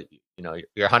Arbitrum. But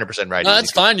you're 100% right. No,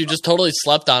 that's fine. You just totally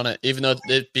slept on it, even though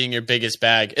it being your biggest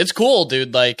bag. It's cool,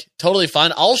 dude. Like totally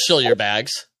fine. I'll shill your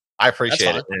bags. I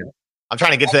appreciate it, man. I'm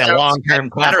trying to get to that long-term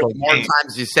better capital the more gain.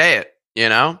 times you say it. You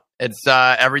know, it's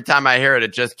every time I hear it,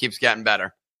 it just keeps getting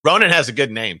better. Ronan has a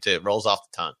good name too. It rolls off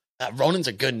the tongue. Ronan's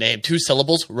a good name. 2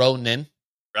 syllables. Ronan.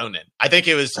 Ronan. I think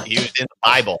he was in the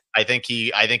Bible. I think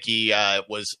he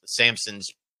was Samson's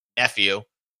nephew.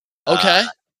 Okay.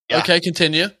 Yeah. Okay.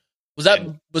 Continue. Was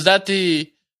that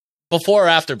the before or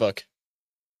after book?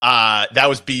 That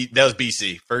was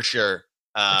BC for sure.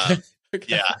 Okay.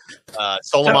 Yeah.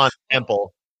 Solomon's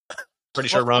temple. Pretty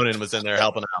sure Ronan was in there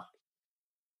helping out.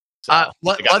 So,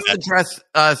 Let's address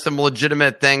some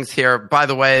legitimate things here. By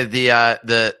the way,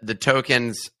 the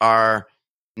tokens are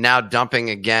now dumping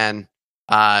again.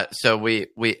 So we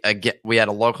had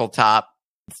a local top.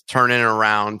 It's turning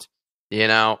around. You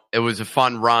know, it was a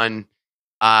fun run,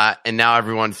 and now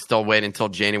everyone's still waiting until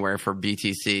January for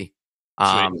BTC.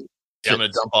 I'm gonna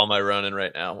dump all my Ronin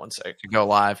right now. 1 sec to go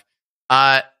live.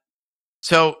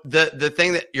 So the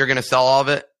thing that you're gonna sell all of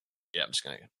it. Yeah, I'm just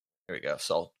gonna. Here we go.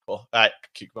 Sold. Cool. All right,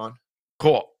 keep going.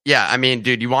 Cool. Yeah, I mean,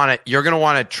 dude, you're gonna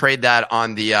want to trade that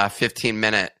on the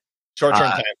 15-minute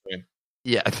short-term time frame.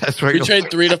 Yeah, that's where we trade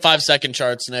 3 to 5 second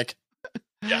charts, Nick.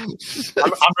 Yeah,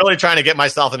 I'm really trying to get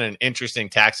myself in an interesting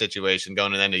tax situation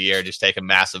going to the end of the year. Just take a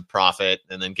massive profit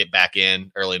and then get back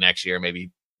in early next year.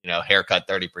 Maybe haircut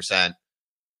 30%.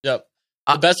 Yep.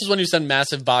 The best is when you send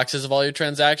massive boxes of all your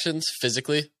transactions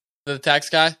physically to the tax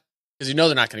guy because they're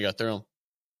not going to go through them.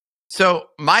 So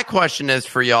my question is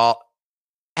for y'all: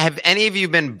 have any of you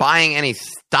been buying any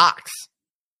stocks?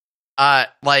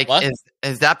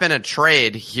 Has that been a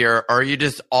trade here, or are you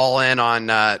just all in on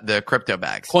the crypto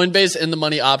bags? Coinbase in the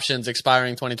money options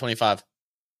expiring 2025.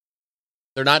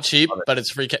 They're not cheap, but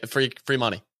it's free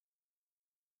money.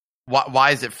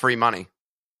 Why is it free money?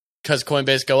 Because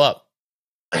Coinbase go up.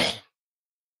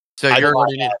 So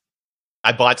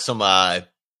I bought some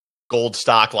gold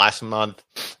stock last month.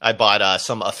 I bought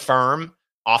some Affirm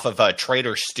off of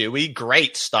Trader Stewie.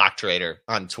 Great stock trader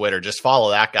on Twitter. Just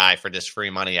follow that guy for this free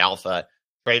money alpha.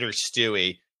 Trader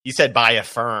Stewie. He said buy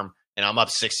Affirm, and I'm up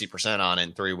 60% on it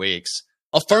in 3 weeks.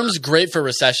 Affirm's great for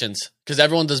recessions because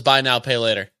everyone does buy now, pay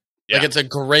later. Yeah. Like it's a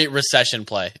great recession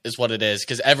play is what it is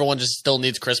because everyone just still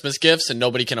needs Christmas gifts and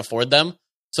nobody can afford them.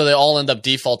 So they all end up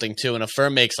defaulting too, and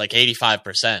Affirm makes like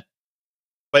 85%.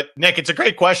 But Nick, it's a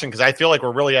great question because I feel like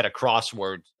we're really at a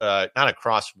crossroad, rather,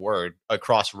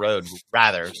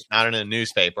 not in a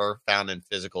newspaper found in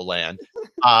physical land.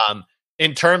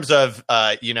 In terms of,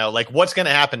 what's going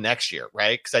to happen next year,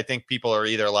 right? Because I think people are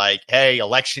either like, hey,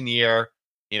 election year,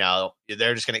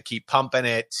 they're just going to keep pumping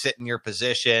it, sit in your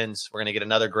positions. We're going to get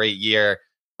another great year,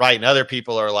 right? And other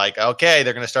people are like, okay,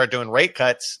 they're going to start doing rate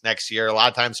cuts next year. A lot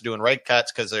of times doing rate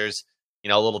cuts because there's,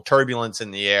 a little turbulence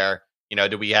in the air.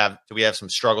 Do we have some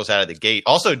struggles out of the gate?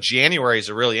 Also, January is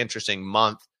a really interesting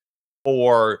month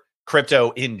for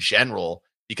crypto in general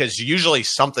because usually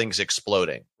something's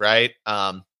exploding, right?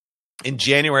 In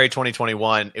January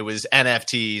 2021, it was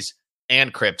NFTs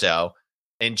and crypto.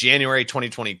 In January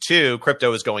 2022,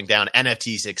 crypto was going down.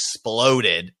 NFTs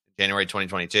exploded January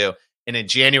 2022. And in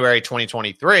January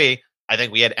 2023, I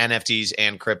think we had NFTs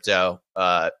and crypto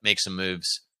make some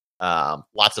moves.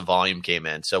 Lots of volume came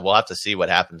in. So we'll have to see what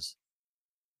happens.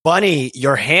 Bunny,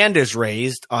 your hand is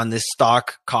raised on this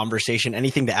stock conversation.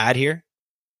 Anything to add here?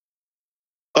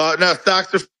 No,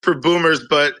 stocks are for boomers,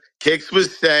 but Kix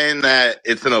was saying that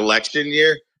it's an election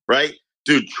year, right?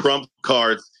 Dude, Trump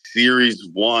cards Series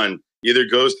 1 either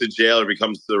goes to jail or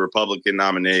becomes the Republican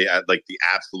nominee at like the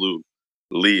absolute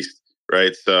least,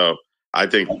 right? So I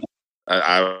think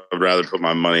I would rather put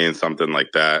my money in something like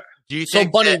that.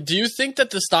 Bunny, do you think that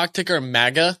the stock ticker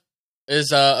MAGA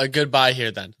is a good buy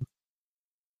here then?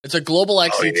 It's a global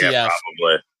X ETF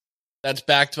probably. That's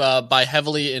backed by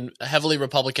heavily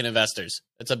Republican investors.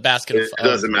 It's a basket of. It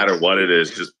doesn't matter what it is,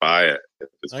 just buy it.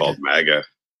 It's called MAGA.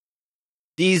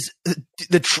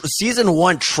 Season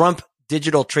 1 Trump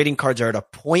digital trading cards are at a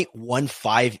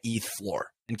 0.15 ETH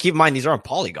floor, and keep in mind these are on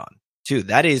Polygon too.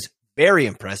 That is very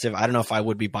impressive. I don't know if I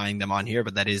would be buying them on here,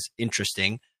 but that is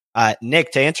interesting.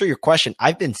 Nick, to answer your question,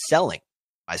 I've been selling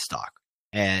my stock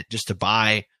and just to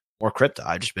buy more crypto.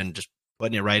 I've just been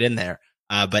putting it right in there.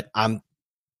 But I'm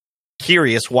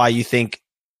curious why you think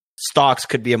stocks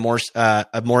could be a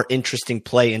more interesting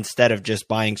play instead of just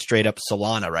buying straight up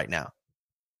Solana right now.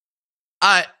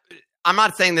 I'm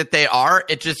not saying that they are.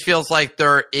 It just feels like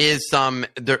there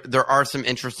are some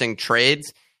interesting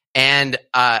trades. And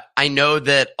I know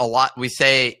that a lot we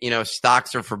say,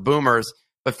 stocks are for boomers,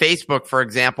 but Facebook, for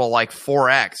example, like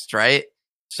 4X, right?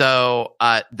 So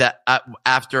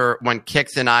after when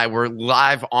Kix and I were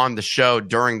live on the show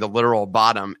during the literal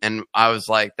bottom, and I was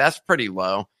like, that's pretty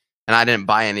low. and I didn't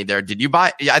buy any there. Did you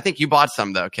buy? Yeah, I think you bought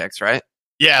some though, Kicks, right?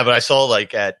 Yeah, but I sold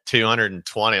like at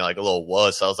 220, like a little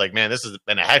wuss. I was like, man, this has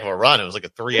been a heck of a run. It was like a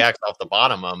 3x off the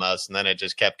bottom almost, and then it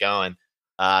just kept going.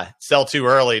 Sell too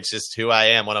early. It's just who I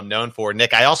am, what I'm known for.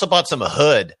 Nick, I also bought some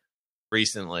Hood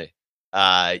recently.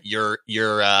 Your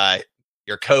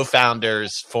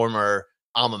co-founder's former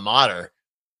alma mater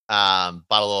bought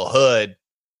a little Hood.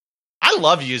 I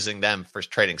love using them for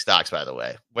trading stocks, by the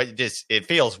way. It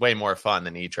feels way more fun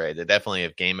than E-Trade. They definitely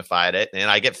have gamified it, and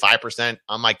I get 5%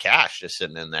 on my cash just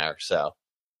sitting in there. So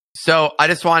I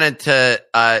just wanted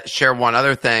to share one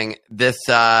other thing. This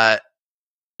raffle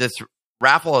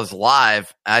is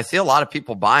live. I see a lot of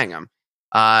people buying them.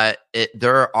 I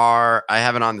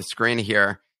have it on the screen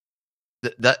here.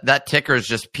 That ticker is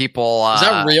just people. Is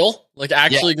that real? Like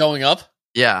actually going up?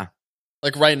 Yeah.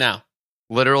 Like right now?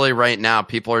 Literally right now,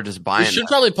 people are just buying. You should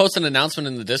probably post an announcement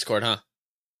in the Discord, huh?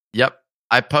 Yep.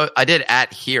 I did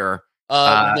at here.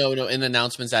 No, in the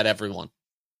announcements at everyone.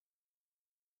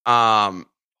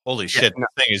 holy shit, the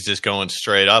thing is just going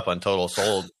straight up on total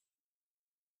sold.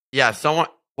 Yeah,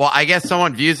 I guess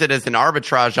someone views it as an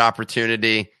arbitrage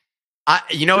opportunity.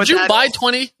 Did you buy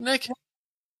 20, Nick?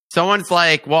 Someone's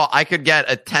like, well, I could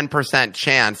get a 10%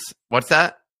 chance. What's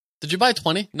that? Did you buy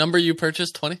 20? Number you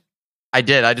purchased 20? I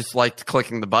did. I just liked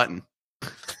clicking the button.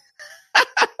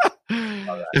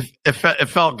 It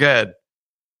felt good.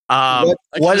 I could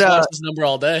just watch this number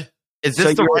all day. Is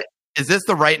this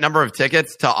the right number of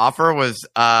tickets to offer? Was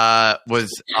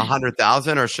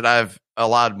 100,000, or should I have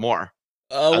allowed more?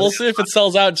 We'll see if it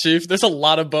sells out, Chief. There's a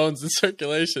lot of bones in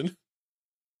circulation.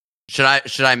 Should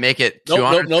I make it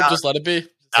 200? Nope. Just let it be.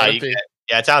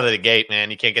 Yeah, it's out of the gate, man.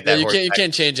 You can't get that. You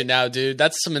can't change it now, dude.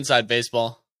 That's some inside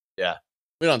baseball. Yeah,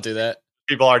 we don't do that.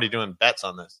 People are already doing bets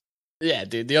on this. Yeah,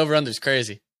 dude. The over/under's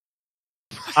crazy.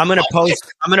 I'm gonna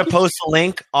post a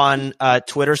link on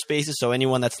Twitter Spaces, so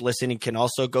anyone that's listening can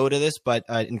also go to this. But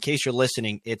in case you're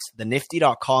listening, it's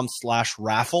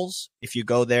thenifty.com/raffles. If you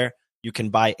go there, you can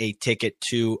buy a ticket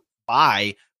to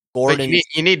buy Gordon. You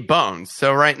need bones.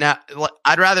 So right now,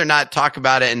 I'd rather not talk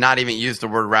about it and not even use the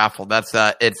word raffle. That's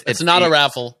it's not a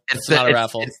raffle. It's not a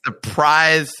raffle. It's the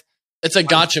prize. It's a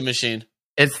gotcha machine.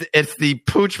 It's the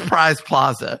Pooch Prize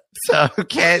Plaza. So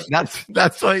okay, that's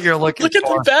what you're looking for. Look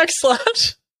at the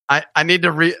backslash. I need to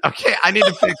I need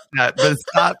to fix that, but it's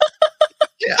not.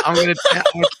 Yeah, I'm gonna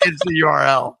change the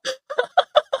URL.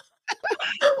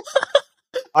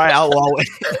 All right, I'll wait.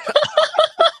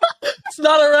 It's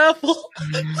not a raffle.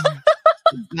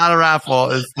 It's not a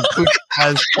raffle. It's the Pooch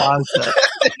Prize Plaza.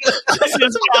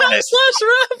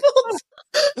 /raffles.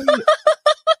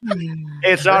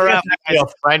 It's not raffle. A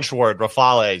French word,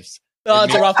 rafales. No,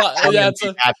 it's a raffle. Yeah, it's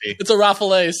a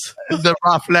raffles. The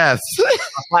raffles.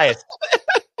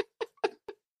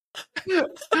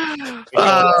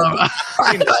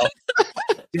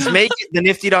 Just make it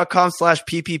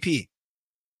thenifty.com/PPP.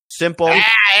 Simple. Yeah,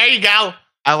 there you go.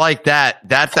 I like that.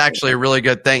 That's actually a really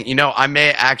good thing. You know, I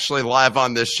may actually live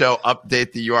on this show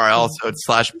update the URL so it's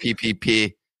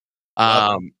 /PPP.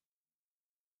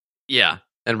 Yeah,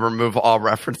 and remove all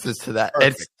references to that.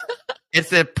 Perfect.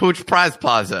 It's a Pooch Prize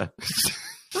Plaza.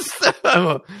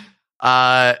 So,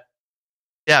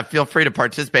 yeah, feel free to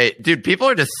participate. Dude, people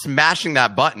are just smashing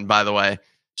that button, by the way.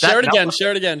 Share it again.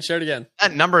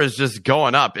 That number is just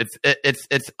going up.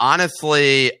 It's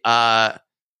honestly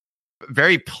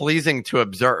very pleasing to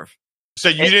observe. So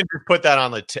you didn't just put that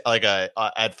on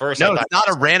at first? No, it's not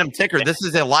a random ticker. This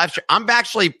is a live stream. I'm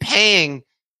actually paying.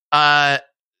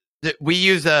 We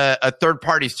use a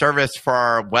third-party service for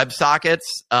our WebSockets.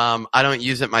 I don't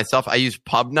use it myself. I use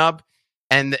PubNub,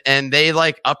 and they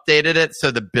updated it,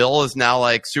 so the bill is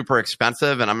now super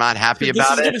expensive, and I'm not happy about it.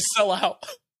 This is going to sell out.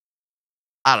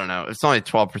 I don't know. It's only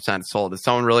 12% sold. Is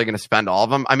someone really going to spend all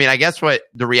of them? I mean, I guess what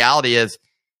the reality is,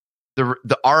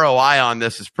 the ROI on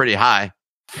this is pretty high.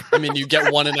 I mean, you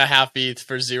get 1.5 ETH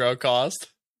for zero cost.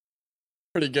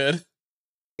 Pretty good.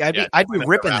 Yeah, I'd be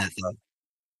ripping that though.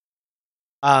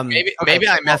 Maybe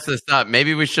I messed this up.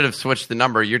 Maybe we should have switched the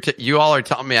number. You all are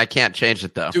telling me I can't change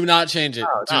it though. Do not change it.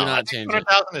 Do not change it.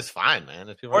 200,000 is fine,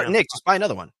 man. Or Nick, just buy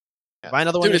another one. Yeah. Buy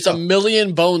another one. Dude, it's 1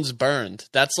 million bones burned.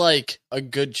 That's like a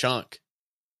good chunk.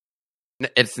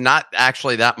 It's not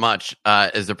actually that much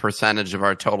as a percentage of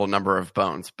our total number of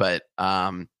bones, but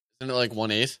isn't it like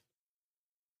 1/8?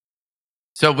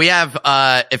 So we have,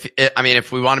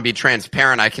 if we want to be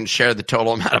transparent, I can share the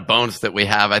total amount of bones that we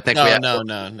have. I think we have. No.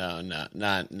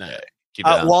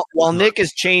 While Nick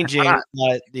is changing let's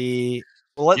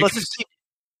just keep.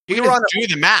 You can do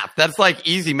the math. That's like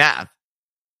easy math.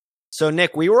 So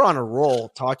Nick, we were on a roll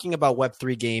talking about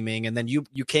Web3 gaming, and then you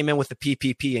came in with the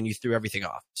PPP and you threw everything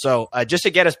off. So just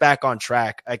to get us back on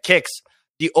track, Kicks,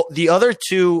 the other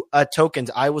two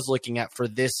tokens I was looking at for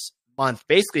this month,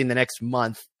 basically in the next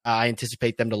month, I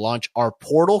anticipate them to launch are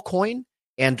Portal Coin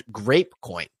and Grape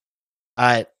Coin.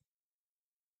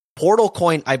 Portal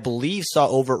Coin, I believe,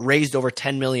 raised over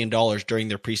 $10 million during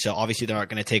their pre-sale. Obviously, they're not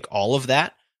going to take all of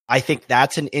that. I think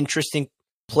that's an interesting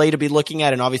play to be looking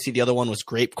at. And obviously, the other one was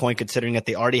Grape Coin, considering that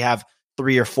they already have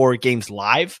 3 or 4 games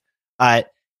live. Do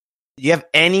you have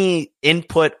any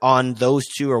input on those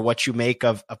two, or what you make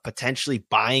of potentially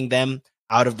buying them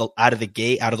out of the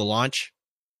gate, out of the launch?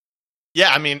 Yeah,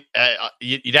 I mean,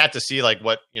 you'd have to see like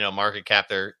what market cap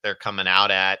they're coming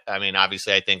out at. I mean,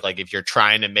 obviously, I think like if you're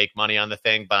trying to make money on the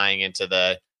thing, buying into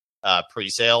the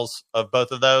pre-sales of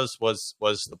both of those was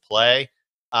the play.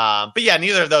 But yeah,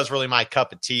 neither of those really my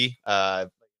cup of tea.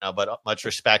 But much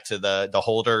respect to the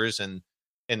holders and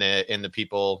in the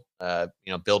people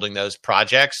building those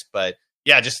projects. But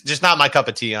yeah, just not my cup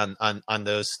of tea on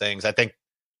those things. I think,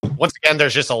 once again,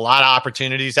 there's just a lot of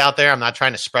opportunities out there. I'm not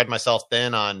trying to spread myself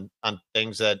thin on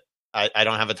things that I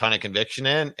don't have a ton of conviction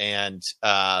in. And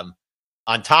on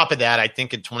top of that, I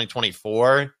think in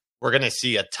 2024, we're going to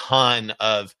see a ton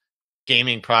of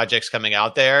gaming projects coming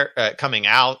out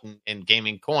and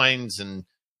gaming coins and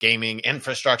gaming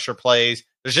infrastructure plays.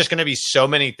 There's just going to be so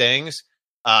many things.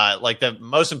 Like the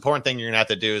most important thing you're going to have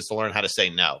to do is to learn how to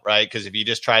say no, right? Because if you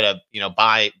just try to,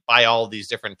 buy all of these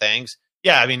different things,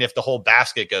 yeah, I mean, if the whole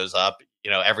basket goes up,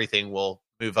 everything will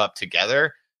move up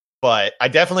together. But I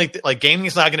definitely like gaming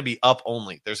is not going to be up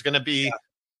only. There's going to be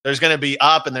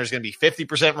up, and there's going to be 50%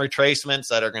 retracements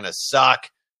that are going to suck.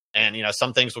 And,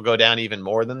 some things will go down even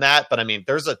more than that. But I mean,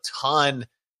 there's a ton.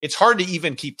 It's hard to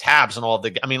even keep tabs on all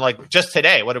of I mean, like just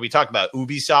today, what did we talk about?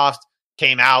 Ubisoft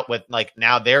came out with like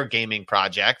now their gaming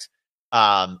project.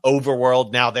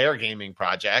 Overworld, now their gaming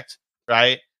project,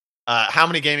 right? How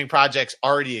many gaming projects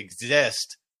already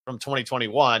exist from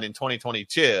 2021 and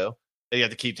 2022 that you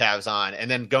have to keep tabs on?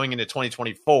 And then going into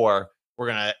 2024, we're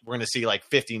gonna see like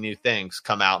 50 new things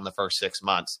come out in the first 6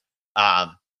 months.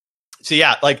 So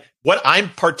yeah, like what I'm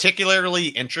particularly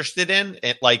interested in,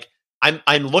 like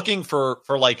I'm looking for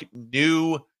like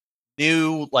new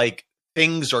like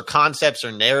things or concepts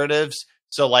or narratives.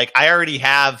 So like I already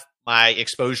have my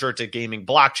exposure to gaming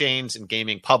blockchains and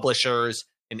gaming publishers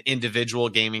and individual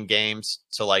gaming games.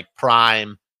 So like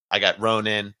Prime, I got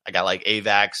Ronin, I got like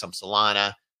AVAX, some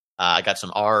Solana, I got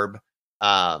some ARB.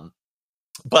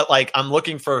 But like I'm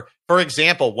looking for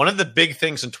example, one of the big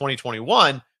things in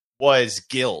 2021 was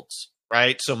guilds,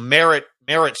 right? So Merit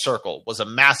Circle was a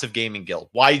massive gaming guild.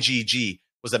 YGG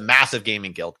was a massive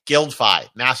gaming guild. GuildFi,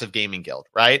 massive gaming guild,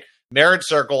 right? Merit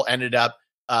Circle ended up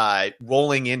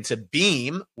rolling into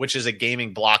Beam, which is a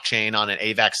gaming blockchain on an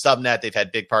AVAX subnet. They've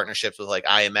had big partnerships with like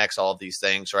IMX, all of these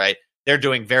things, right? They're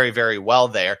doing very, very well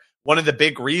there. One of the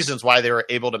big reasons why they were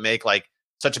able to make like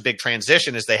such a big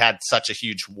transition is they had such a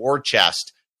huge war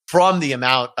chest from the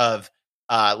amount of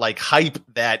like hype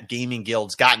that gaming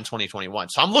guilds got in 2021.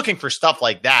 So I'm looking for stuff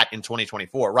like that in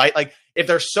 2024, right? Like if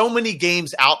there's so many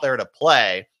games out there to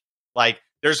play, like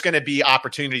there's going to be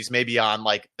opportunities maybe on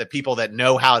like the people that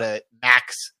know how to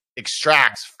max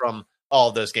extracts from all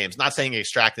of those games. Not saying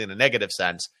extract in a negative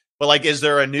sense, but like, is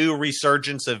there a new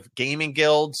resurgence of gaming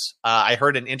guilds? I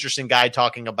heard an interesting guy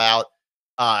talking about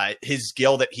his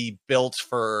guild that he built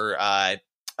for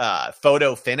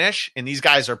photo finish, and these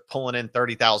guys are pulling in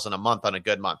 30,000 a month on a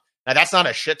good month. Now that's not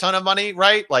a shit ton of money,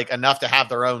 right? Like enough to have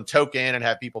their own token and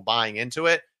have people buying into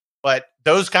it. But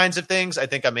those kinds of things I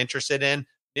think I'm interested in.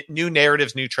 New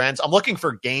narratives, new trends. I'm looking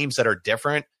for games that are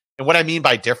different. And what I mean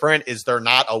by different is they're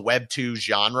not a Web 2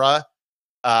 genre,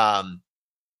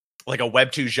 like a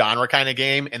Web 2 genre kind of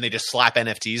game, and they just slap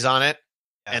NFTs on it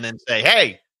and then say,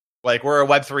 hey, like we're a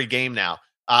Web 3 game now.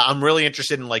 I'm really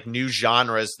interested in like new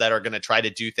genres that are going to try to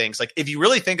do things. Like if you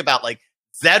really think about like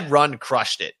Zed Run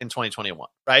crushed it in 2021,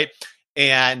 right?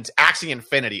 And Axie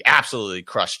Infinity absolutely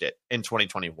crushed it in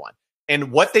 2021.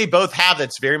 And what they both have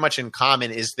that's very much in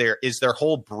common is their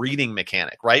whole breeding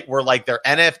mechanic, right? Where like their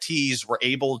NFTs were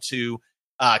able to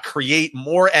create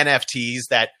more NFTs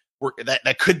that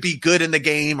could be good in the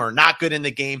game or not good in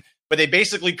the game, but they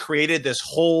basically created this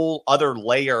whole other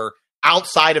layer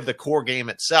outside of the core game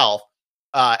itself,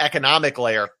 economic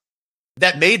layer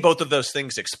that made both of those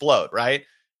things explode, right?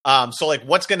 So like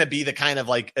what's going to be the kind of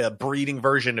like a breeding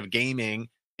version of gaming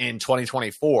in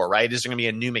 2024, right? Is there going to be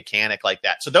a new mechanic like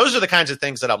that? So those are the kinds of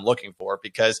things that I'm looking for,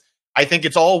 because I think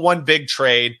it's all one big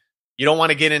trade. You don't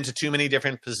want to get into too many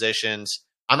different positions.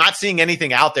 I'm not seeing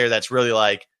anything out there that's really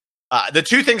like The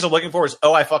two things I'm looking for is,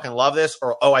 oh, I fucking love this,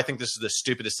 or oh, I think this is the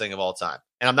stupidest thing of all time.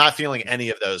 And I'm not feeling any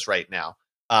of those right now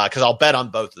because I'll bet on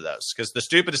both of those. Because the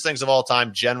stupidest things of all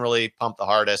time generally pump the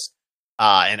hardest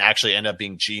and actually end up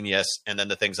being genius. And then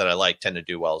the things that I like tend to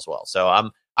do well as well. So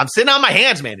I'm sitting on my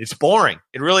hands, man. It's boring.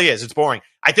 It really is. It's boring.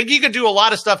 I think you can do a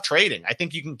lot of stuff trading. I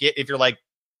think you can get, if you're like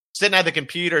sitting at the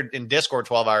computer in Discord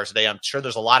 12 hours a day, I'm sure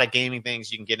there's a lot of gaming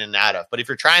things you can get in and out of. But if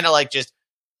you're trying to like just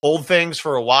hold things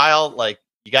for a while, like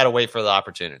you got to wait for the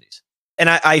opportunities. And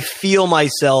I feel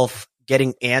myself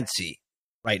getting antsy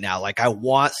right now. Like I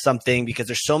want something because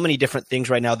there's so many different things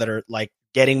right now that are like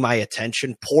getting my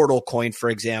attention. Portal Coin, for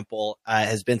example,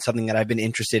 has been something that I've been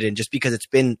interested in just because it's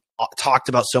been talked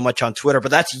about so much on Twitter,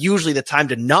 but that's usually the time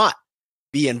to not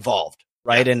be involved.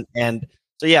 Right. Yeah. And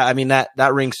so, yeah, I mean,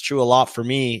 that rings true a lot for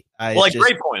me. Like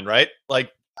Grapecoin, right?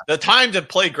 Like the time to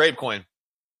play Grapecoin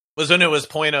was when it was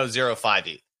 0.005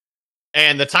 ETH.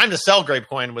 And the time to sell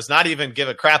Grapecoin was not even give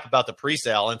a crap about the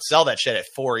pre-sale and sell that shit at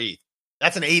 4 ETH.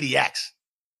 That's an 80x,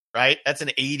 right? That's an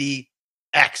 80x.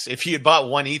 If you had bought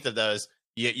 1 ETH of those,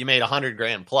 you made 100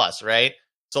 grand plus, right?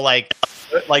 So like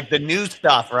the new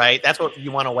stuff, right? That's what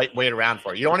you want to wait around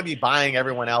for. You don't want to be buying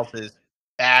everyone else's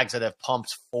bags that have pumped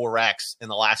 4x in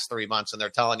the last 3 months, and they're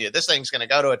telling you this thing's going to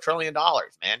go to $1 trillion,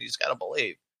 man. You just got to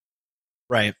believe.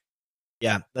 Right.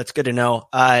 Yeah, that's good to know.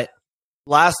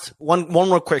 Last one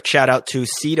real quick shout out to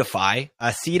Seedify.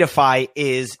 Seedify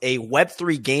is a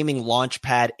Web3 gaming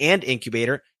launchpad and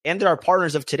incubator, and they're our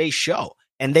partners of today's show.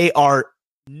 And they are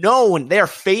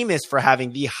famous for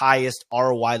having the highest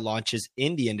ROI launches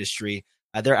in the industry.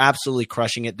 They're absolutely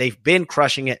crushing it. They've been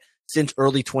crushing it since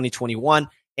early 2021,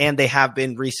 and they have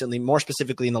been recently, more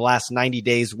specifically in the last 90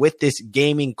 days, with this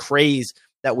gaming craze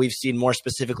that we've seen more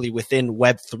specifically within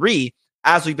Web3,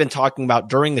 as we've been talking about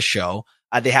during the show.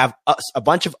 They have a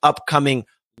bunch of upcoming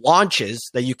launches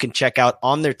that you can check out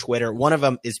on their Twitter. One of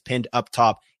them is pinned up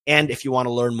top. And if you want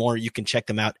to learn more, you can check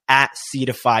them out at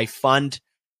Seedify Fund,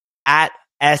 at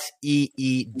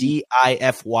SEEDIFYFUND.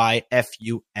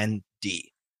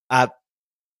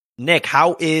 Nick,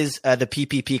 how is the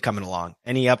PPP coming along?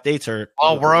 Any updates? We're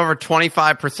over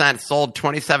 25% sold.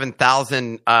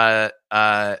 27,000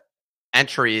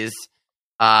 entries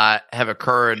have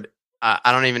occurred.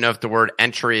 I don't even know if the word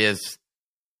entry is...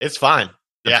 It's fine.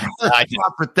 Yeah.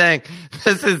 Proper thing.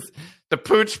 This is the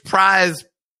Pooch Prize.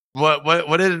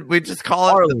 What did we just call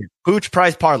it? Parlor. Pooch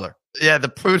Prize Parlor. Yeah, the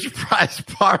Pooch Prize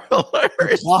Parlor.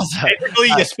 Basically,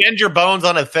 you spend your bones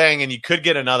on a thing and you could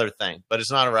get another thing, but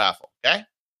it's not a raffle. Okay.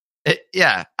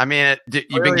 Yeah. I mean,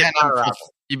 you've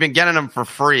been getting them for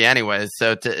free anyways.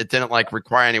 So it didn't like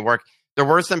require any work. There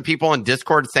were some people in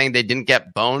Discord saying they didn't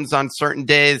get bones on certain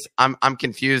days. I'm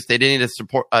confused. They didn't need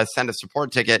to send a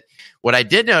support ticket. What I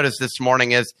did notice this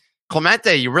morning is,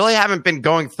 Clemente, you really haven't been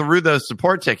going through those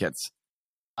support tickets.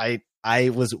 I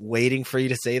was waiting for you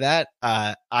to say that.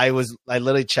 I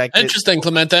literally checked. Interesting,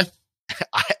 Clemente.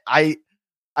 I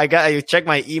checked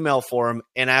my email for him,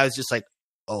 and I was just like,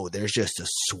 oh, there's just a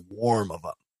swarm of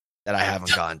them that I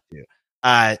haven't gone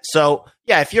to. So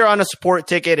yeah, if you're on a support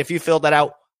ticket, if you filled that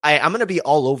out, I'm going to be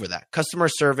all over that. Customer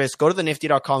service, go to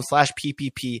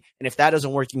thenifty.com/PPP. And if that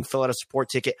doesn't work, you can fill out a support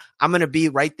ticket. I'm going to be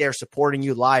right there supporting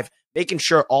you live, making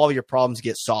sure all of your problems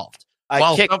get solved.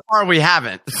 So far we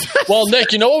haven't. Well,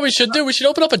 Nick, you know what we should do? We should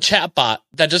open up a chat bot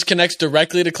that just connects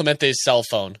directly to Clemente's cell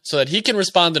phone so that he can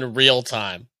respond in real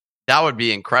time. That would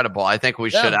be incredible. I think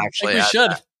we should actually. We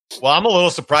should. Well, I'm a little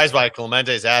surprised by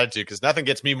Clemente's attitude because nothing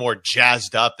gets me more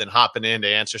jazzed up than hopping in to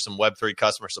answer some Web3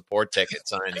 customer support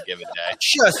tickets on any given day.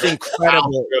 Just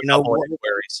incredible.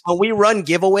 When we run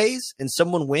giveaways and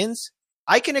someone wins,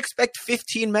 I can expect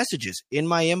 15 messages in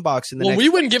my inbox. When we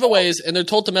win giveaways and they're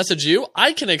told to message you,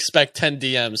 I can expect 10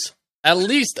 DMs at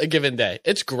least a given day.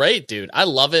 It's great, dude. I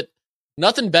love it.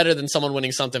 Nothing better than someone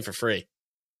winning something for free.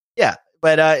 Yeah,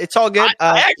 but it's all good.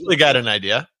 I actually got an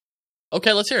idea.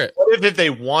 Okay, let's hear it. What if they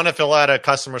want to fill out a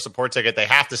customer support ticket, they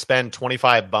have to spend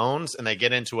 25 bones and they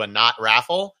get into a not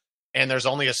raffle, and there's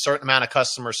only a certain amount of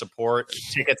customer support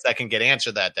tickets that can get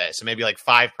answered that day. So maybe like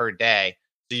 5 per day.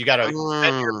 So you got to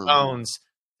spend your bones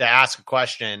to ask a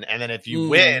question, and then if you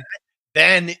win,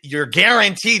 then you're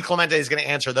guaranteed Clemente is going to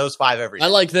answer those 5 every day. I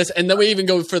like this. And then we even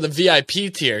go for the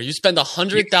VIP tier. You spend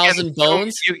 100,000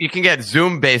 bones. You can get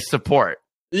Zoom-based support.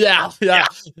 Yeah.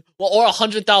 Well, or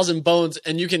 100,000 bones,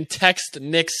 and you can text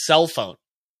Nick's cell phone.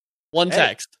 One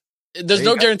text. There's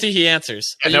no guarantee he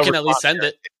answers, but you can at least send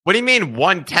it. What do you mean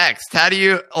one text? How do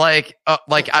you like I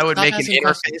would make an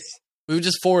interface? We would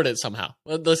just forward it somehow.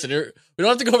 Well, listen, we don't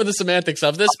have to go over the semantics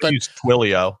of this, but use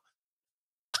Twilio.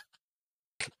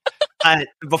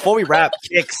 Before we wrap,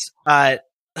 Kicks, I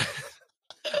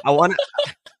want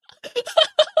to.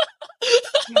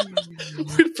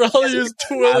 We'd probably use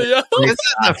Twilio. This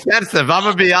is offensive. I'm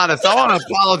gonna be honest. I want to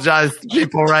apologize to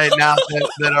people right now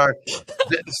that are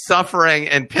suffering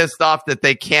and pissed off that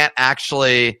they can't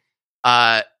actually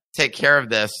take care of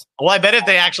this. Well, I bet if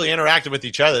they actually interacted with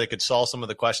each other, they could solve some of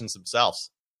the questions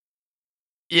themselves.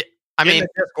 Yeah, I mean, in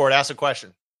the Discord, ask a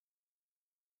question.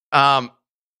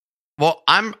 Well,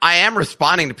 I am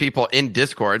responding to people in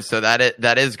Discord, so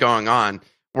that is going on.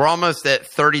 We're almost at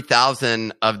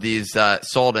 30,000 of these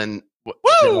sold, and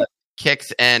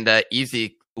Kicks and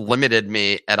Easy limited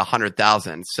me at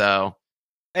 100,000. So,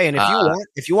 hey, and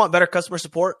if you want better customer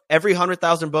support, every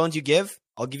 100,000 bones you give,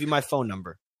 I'll give you my phone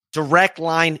number, direct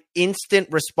line, instant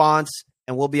response,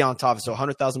 and we'll be on top. So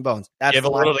 100,000 bones. That's give a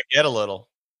little to get a little.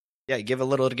 Yeah, give a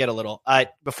little to get a little.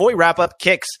 Before we wrap up,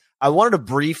 Kicks, I wanted to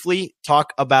briefly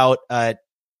talk about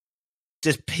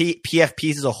just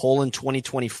PFPs as a whole in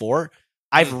 2024.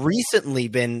 I've recently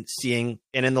been seeing,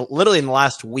 and literally in the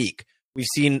last week, we've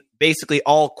seen basically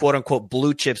all quote unquote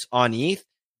blue chips on ETH.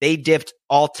 They dipped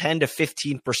all 10 to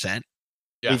 15%.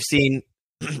 Yeah. We've seen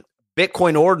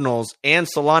Bitcoin ordinals and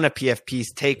Solana PFPs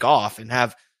take off and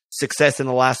have success in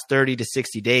the last 30 to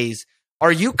 60 days.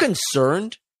 Are you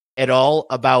concerned at all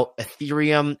about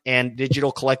Ethereum and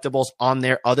digital collectibles on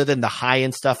there other than the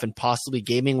high-end stuff and possibly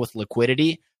gaming with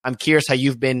liquidity? I'm curious how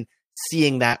you've been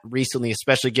seeing that recently,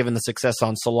 especially given the success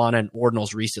on Solana and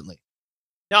ordinals recently.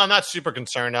 No, I'm not super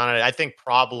concerned on it. I think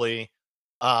probably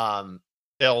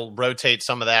they'll rotate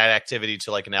some of that activity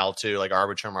to like an L2, like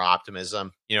Arbitrum or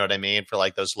Optimism. You know what I mean? For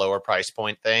like those lower price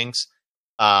point things.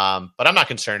 But I'm not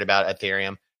concerned about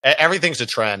Ethereum. Everything's a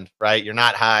trend, right? You're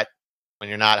not hot when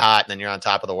you're not hot, and then you're on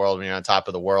top of the world when you're on top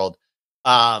of the world.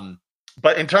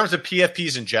 But in terms of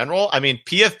PFPs in general, I mean,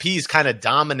 PFPs kind of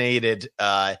dominated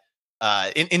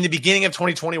in the beginning of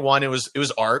 2021. It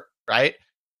was art, right?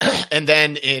 And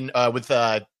then with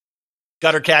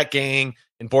Gutter Cat Gang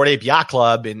and Bored Ape Yacht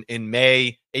Club in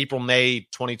April, May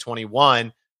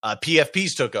 2021,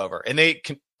 PFPs took over, and they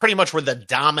pretty much were the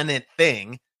dominant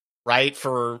thing, right,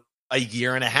 for a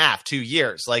year and a half, 2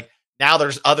 years. Like now,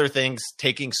 there's other things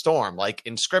taking storm, like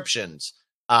inscriptions.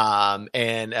 And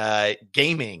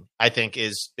gaming, I think,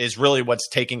 is really what's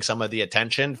taking some of the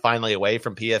attention finally away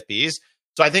from PFPs.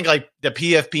 So I think like the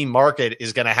PFP market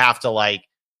is going to have to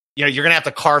you're going to have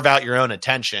to carve out your own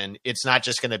attention. It's not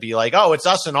just going to be like, oh, it's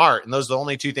us and art, and those are the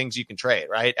only two things you can trade,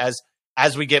 right?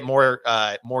 As we get more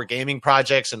gaming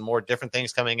projects and more different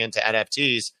things coming into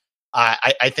NFTs,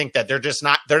 I think that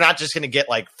they're not just going to get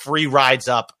like free rides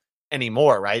up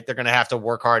anymore, right? They're going to have to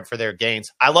work hard for their gains.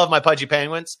 I love my Pudgy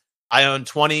Penguins. I own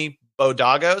 20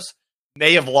 Bodagos.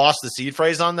 May have lost the seed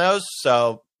phrase on those,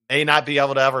 so may not be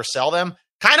able to ever sell them.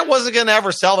 Kind of wasn't going to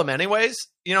ever sell them anyways.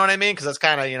 You know what I mean? Because that's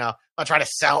kind of, I'm not trying to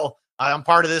sell. I'm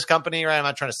part of this company, right? I'm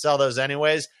not trying to sell those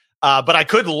anyways. But I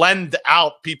could lend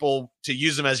out people to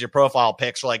use them as your profile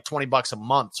pics for like $20 a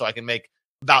month, so I can make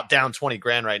about down 20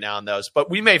 grand right now on those. But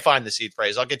we may find the seed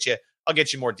phrase. I'll get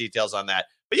you more details on that.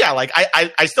 But yeah, like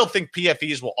I still think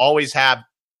PFPs will always have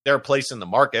their place in the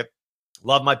market.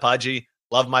 Love my Pudgy,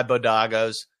 love my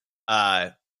Bodagos,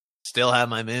 still have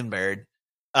my Moonbird.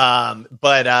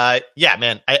 But yeah,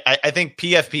 man, I think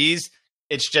PFPs,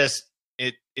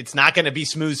 it's not going to be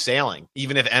smooth sailing,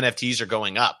 even if NFTs are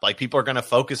going up. Like people are going to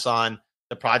focus on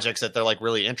the projects that they're like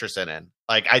really interested in.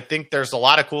 Like I think there's a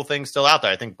lot of cool things still out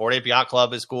there. I think Bored Ape Yacht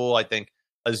Club is cool. I think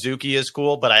Azuki is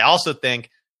cool, but I also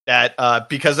think that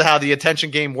because of how the attention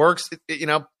game works,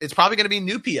 it's probably going to be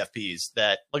new PFPs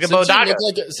that look at Bodaga.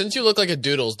 Since you look like a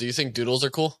Doodles, do you think Doodles are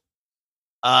cool?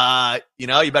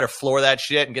 You better floor that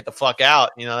shit and get the fuck out.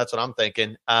 That's what I'm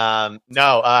thinking.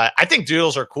 I think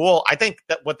Doodles are cool. I think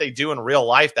that what they do in real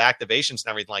life, the activations and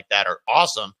everything like that are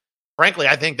awesome. Frankly,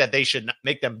 I think that they should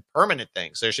make them permanent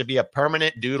things. There should be a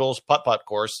permanent Doodles putt-putt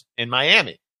course in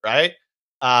Miami, right?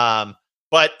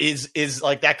 But is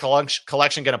like that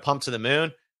collection going to pump to the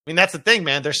moon? I mean, that's the thing,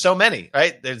 man. There's so many,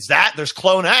 right? There's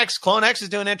Clone X. Clone X is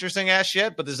doing interesting ass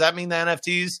shit, but does that mean the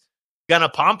NFT's gonna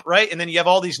pump, right? And then you have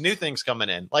all these new things coming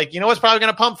in. Like, what's probably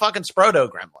gonna pump? Fucking Sproto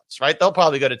Gremlins, right? They'll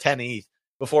probably go to 10 ETH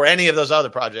before any of those other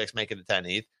projects make it to 10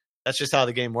 ETH. That's just how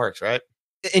the game works, right?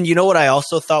 And what I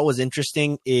also thought was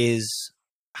interesting is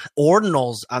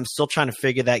ordinals. I'm still trying to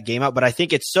figure that game out, but I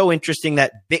think it's so interesting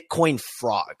that Bitcoin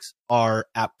frogs are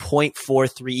at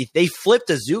 0.43 ETH. They flipped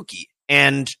Azuki,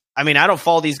 and I mean, I don't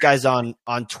follow these guys on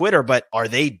Twitter, but are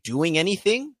they doing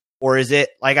anything? Or is it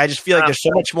like, I just feel like there's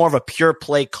so much more of a pure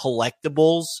play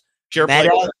collectibles. Pure play,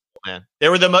 man. They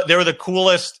were the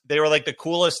coolest. They were like the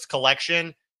coolest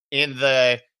collection in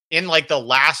like the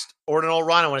last ordinal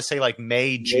run. I want to say like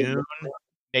May, June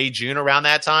around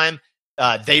that time.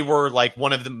 they were like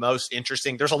one of the most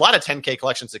interesting. There's a lot of 10K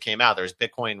collections that came out. There's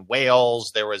Bitcoin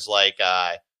whales. There was like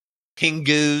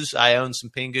Pingus. I own some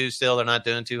Pingus still. They're not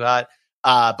doing too hot.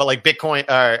 But like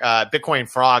Bitcoin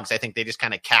frogs, I think they just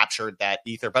kind of captured that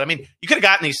ether. But I mean, you could have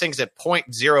gotten these things at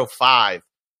 0.05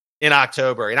 in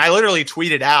October. And I literally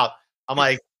tweeted out, I'm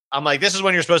like, this is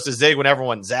when you're supposed to zig when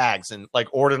everyone zags. And like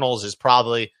ordinals is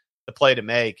probably the play to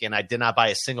make. And I did not buy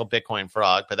a single Bitcoin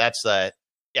frog, but that's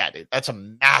yeah, dude, that's a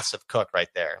massive cook right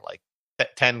there. Like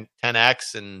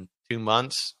 10x in 2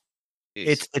 months.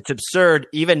 Jeez. It's absurd.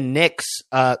 Even Nick's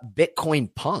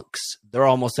Bitcoin punks, they're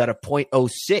almost at a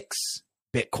 0.06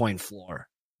 Bitcoin floor.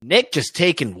 Nick just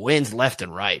taking wins left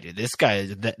and right. This guy,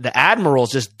 the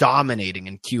Admiral's just dominating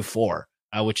in Q4,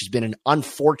 which has been an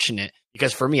unfortunate,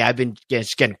 because for me, I've been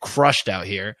just getting crushed out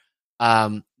here.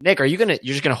 Nick, you're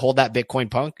just gonna hold that Bitcoin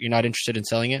punk? You're not interested in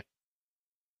selling it?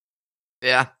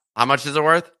 Yeah. How much is it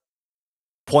worth?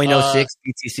 0.06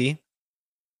 BTC.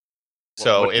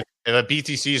 So if a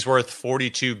BTC is worth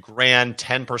 42 grand,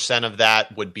 10% of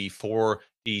that would be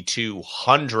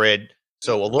 4,200.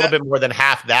 So a little bit more than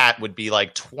half that would be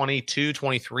like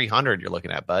 2,300 you're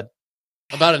looking at, bud.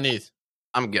 About an ETH.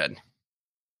 I'm good.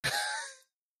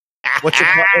 What's your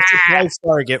price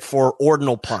target for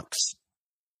ordinal punks?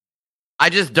 I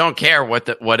just don't care what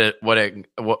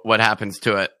happens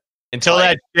to it. Until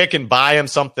that chick can buy him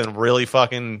something really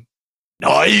fucking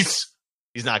nice,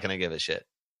 he's not going to give a shit.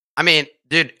 I mean,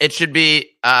 dude, it should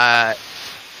be.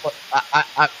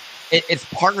 It's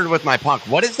partnered with my punk.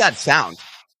 What is that sound?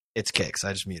 It's Kicks.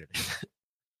 I just muted it.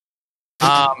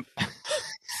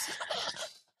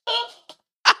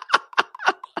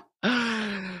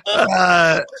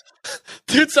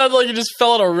 Dude sounded like he just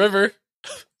fell in a river.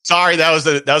 Sorry, that was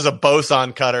a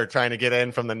boson cutter trying to get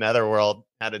in from the netherworld.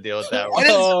 Had to deal with that. What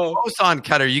is a boson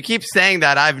cutter? You keep saying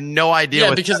that. I have no idea.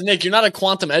 Yeah, because Nick, you're not a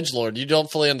quantum edgelord. You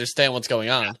don't fully understand what's going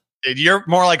on. Dude, you're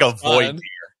more like a void deer.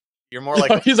 You're more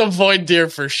like he's a void deer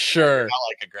for sure. Not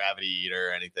like a gravity eater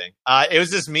or anything. It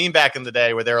was this meme back in the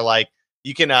day where they were like,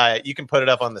 you can put it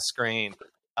up on the screen,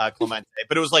 Clemente.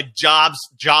 But it was like jobs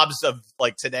of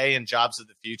like today and jobs of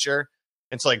the future.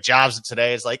 And so like jobs of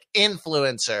today is like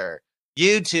influencer,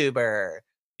 YouTuber,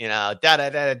 da da da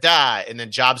da da, and then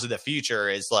jobs of the future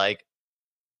is like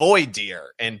void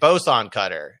deer and boson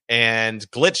cutter and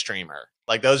glitch streamer.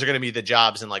 Like those are going to be the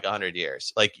jobs in like 100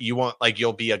 years. Like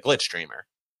you'll be a glitch streamer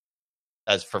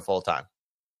as for full time.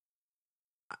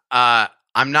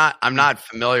 I'm not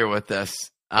familiar with this.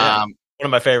 One of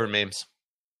my favorite memes.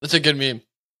 That's a good meme.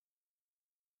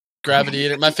 Gravity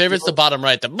eater. My favorite's the bottom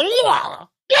right.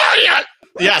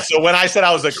 Yeah. So when I said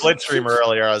I was a glitch streamer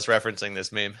earlier, I was referencing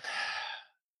this meme.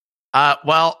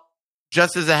 Well,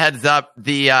 just as a heads up,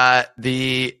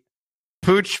 the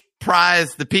Pooch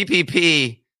Prize, the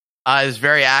PPP, is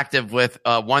very active with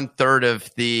 1/3 of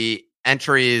the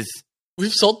entries.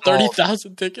 We've sold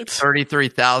 30,000 tickets.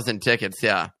 33,000 tickets.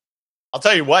 Yeah. I'll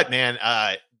tell you what, man.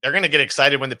 They're going to get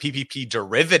excited when the PPP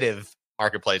derivative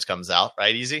marketplace comes out,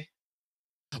 right? Easy.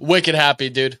 Wicked happy,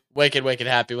 dude. Wicked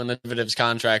happy when the derivatives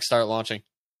contracts start launching.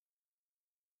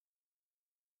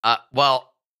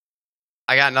 Well,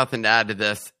 I got nothing to add to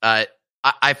this. I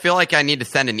feel like I need to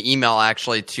send an email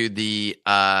actually to the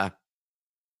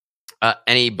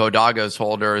any Bodagos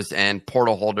holders and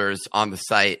portal holders on the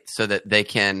site so that they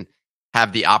can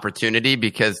have the opportunity,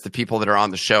 because the people that are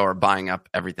on the show are buying up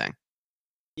everything.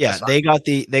 Yeah, they got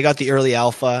the early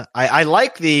alpha. I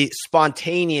like the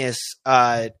spontaneous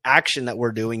action that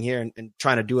we're doing here and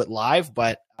trying to do it live,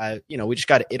 but we just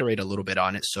got to iterate a little bit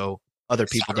on it so other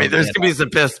people. There's gonna be some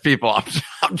pissed people.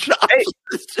 I'm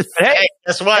Hey,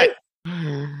 guess what?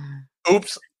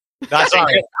 Oops, that's all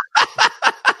right.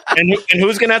 and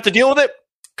who's gonna have to deal with it?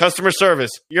 Customer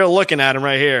service. You're looking at him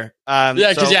right here.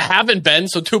 Because you haven't been.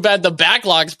 So too bad the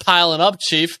backlog's piling up,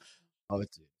 Chief. Oh,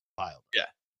 it's piled. Yeah.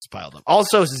 Piled up.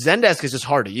 Also, Zendesk is just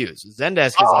hard to use.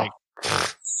 Zendesk is like,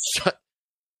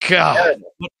 God,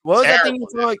 what was that thing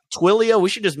like? Twilio. We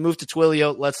should just move to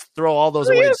Twilio. Let's throw all those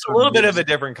away. It's a little bit of a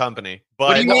different company. But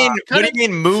what do you mean? What do you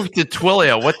mean move to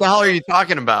Twilio? What the hell are you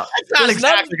talking about? It's not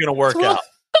exactly going to work out.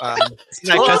 It's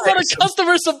not a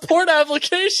customer support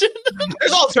application.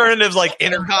 There's alternatives like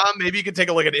Intercom. Maybe you could take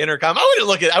a look at Intercom.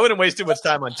 I wouldn't waste too much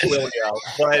time on Twilio,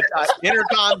 but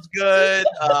Intercom's good.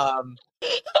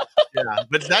 Yeah,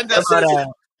 but Zendesk.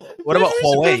 What about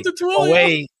Huawei?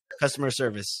 Huawei customer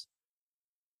service.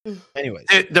 Anyways,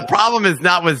 the problem is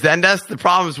not with Zendesk. The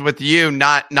problem is with you,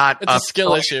 not it's a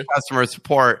skill issue. Customer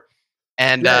support.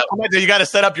 And you got to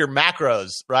set up your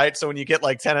macros, right? So when you get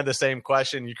like 10 of the same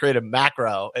question, you create a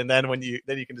macro, and then you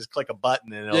can just click a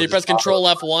button and you press Control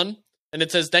F1, and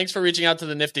it says, "Thanks for reaching out to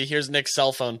the Nifty. Here's Nick's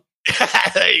cell phone."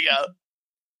 There you go.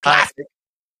 Classic.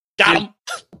 Got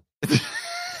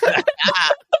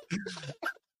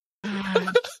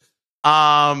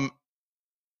him.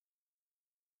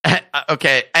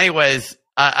 Okay. Anyways,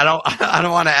 I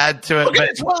don't want to add to it. Look But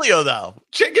at Twilio, though.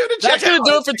 Give it a check. That's going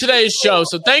to do it for today's show.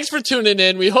 So thanks for tuning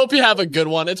in. We hope you have a good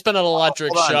one. It's been an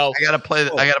electric hold on. show. I gotta play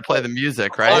the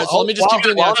music, right? All right, so let me just keep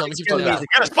doing the outro. Let me keep doing the outro.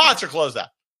 Got a sponsor close that.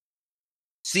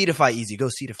 Cetify easy. Go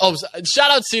Cetify. Oh,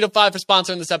 shout out Cetify for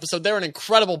sponsoring this episode. They're an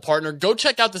incredible partner. Go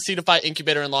check out the Cetify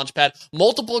Incubator and Launchpad.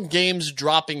 Multiple games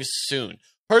dropping soon.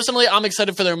 Personally, I'm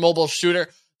excited for their mobile shooter.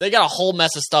 They got a whole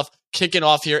mess of stuff kicking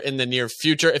off here in the near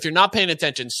future. If you're not paying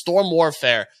attention, Storm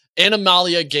Warfare,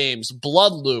 Animalia Games,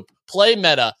 Bloodloop, Play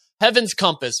Meta, Heaven's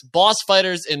Compass, Boss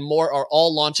Fighters, and more are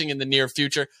all launching in the near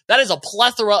future. That is a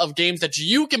plethora of games that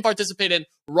you can participate in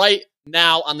right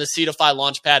now on the Cetify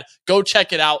Launchpad. Go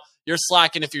check it out. You're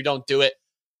slacking if you don't do it.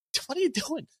 What are you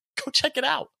doing? Go check it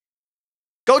out.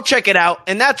 Go check it out.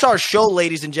 And that's our show,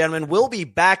 ladies and gentlemen. We'll be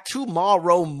back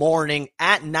tomorrow morning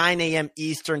at 9 a.m.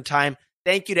 Eastern time.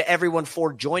 Thank you to everyone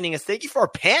for joining us. Thank you for our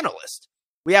panelists.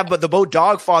 We have the Bo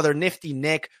Dogfather, Nifty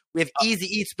Nick. We have Easy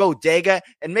Eats Bodega.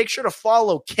 And make sure to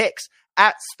follow Kicks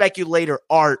at Speculator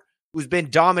Art, who's been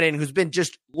dominating, who's been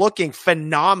just looking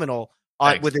phenomenal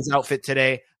with his outfit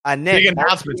today. Nick, big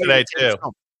announcement today, too.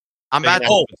 I'm Big back.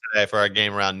 announcement today for our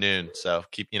game around noon. So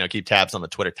keep tabs on the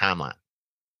Twitter timeline.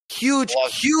 Huge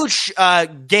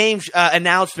game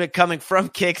announcement coming from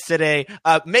Kicks today.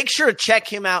 Make sure to check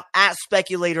him out at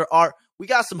Speculator Art. We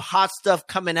got some hot stuff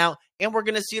coming out, and we're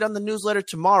going to see it on the newsletter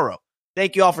tomorrow.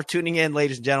 Thank you all for tuning in,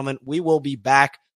 ladies and gentlemen. We will be back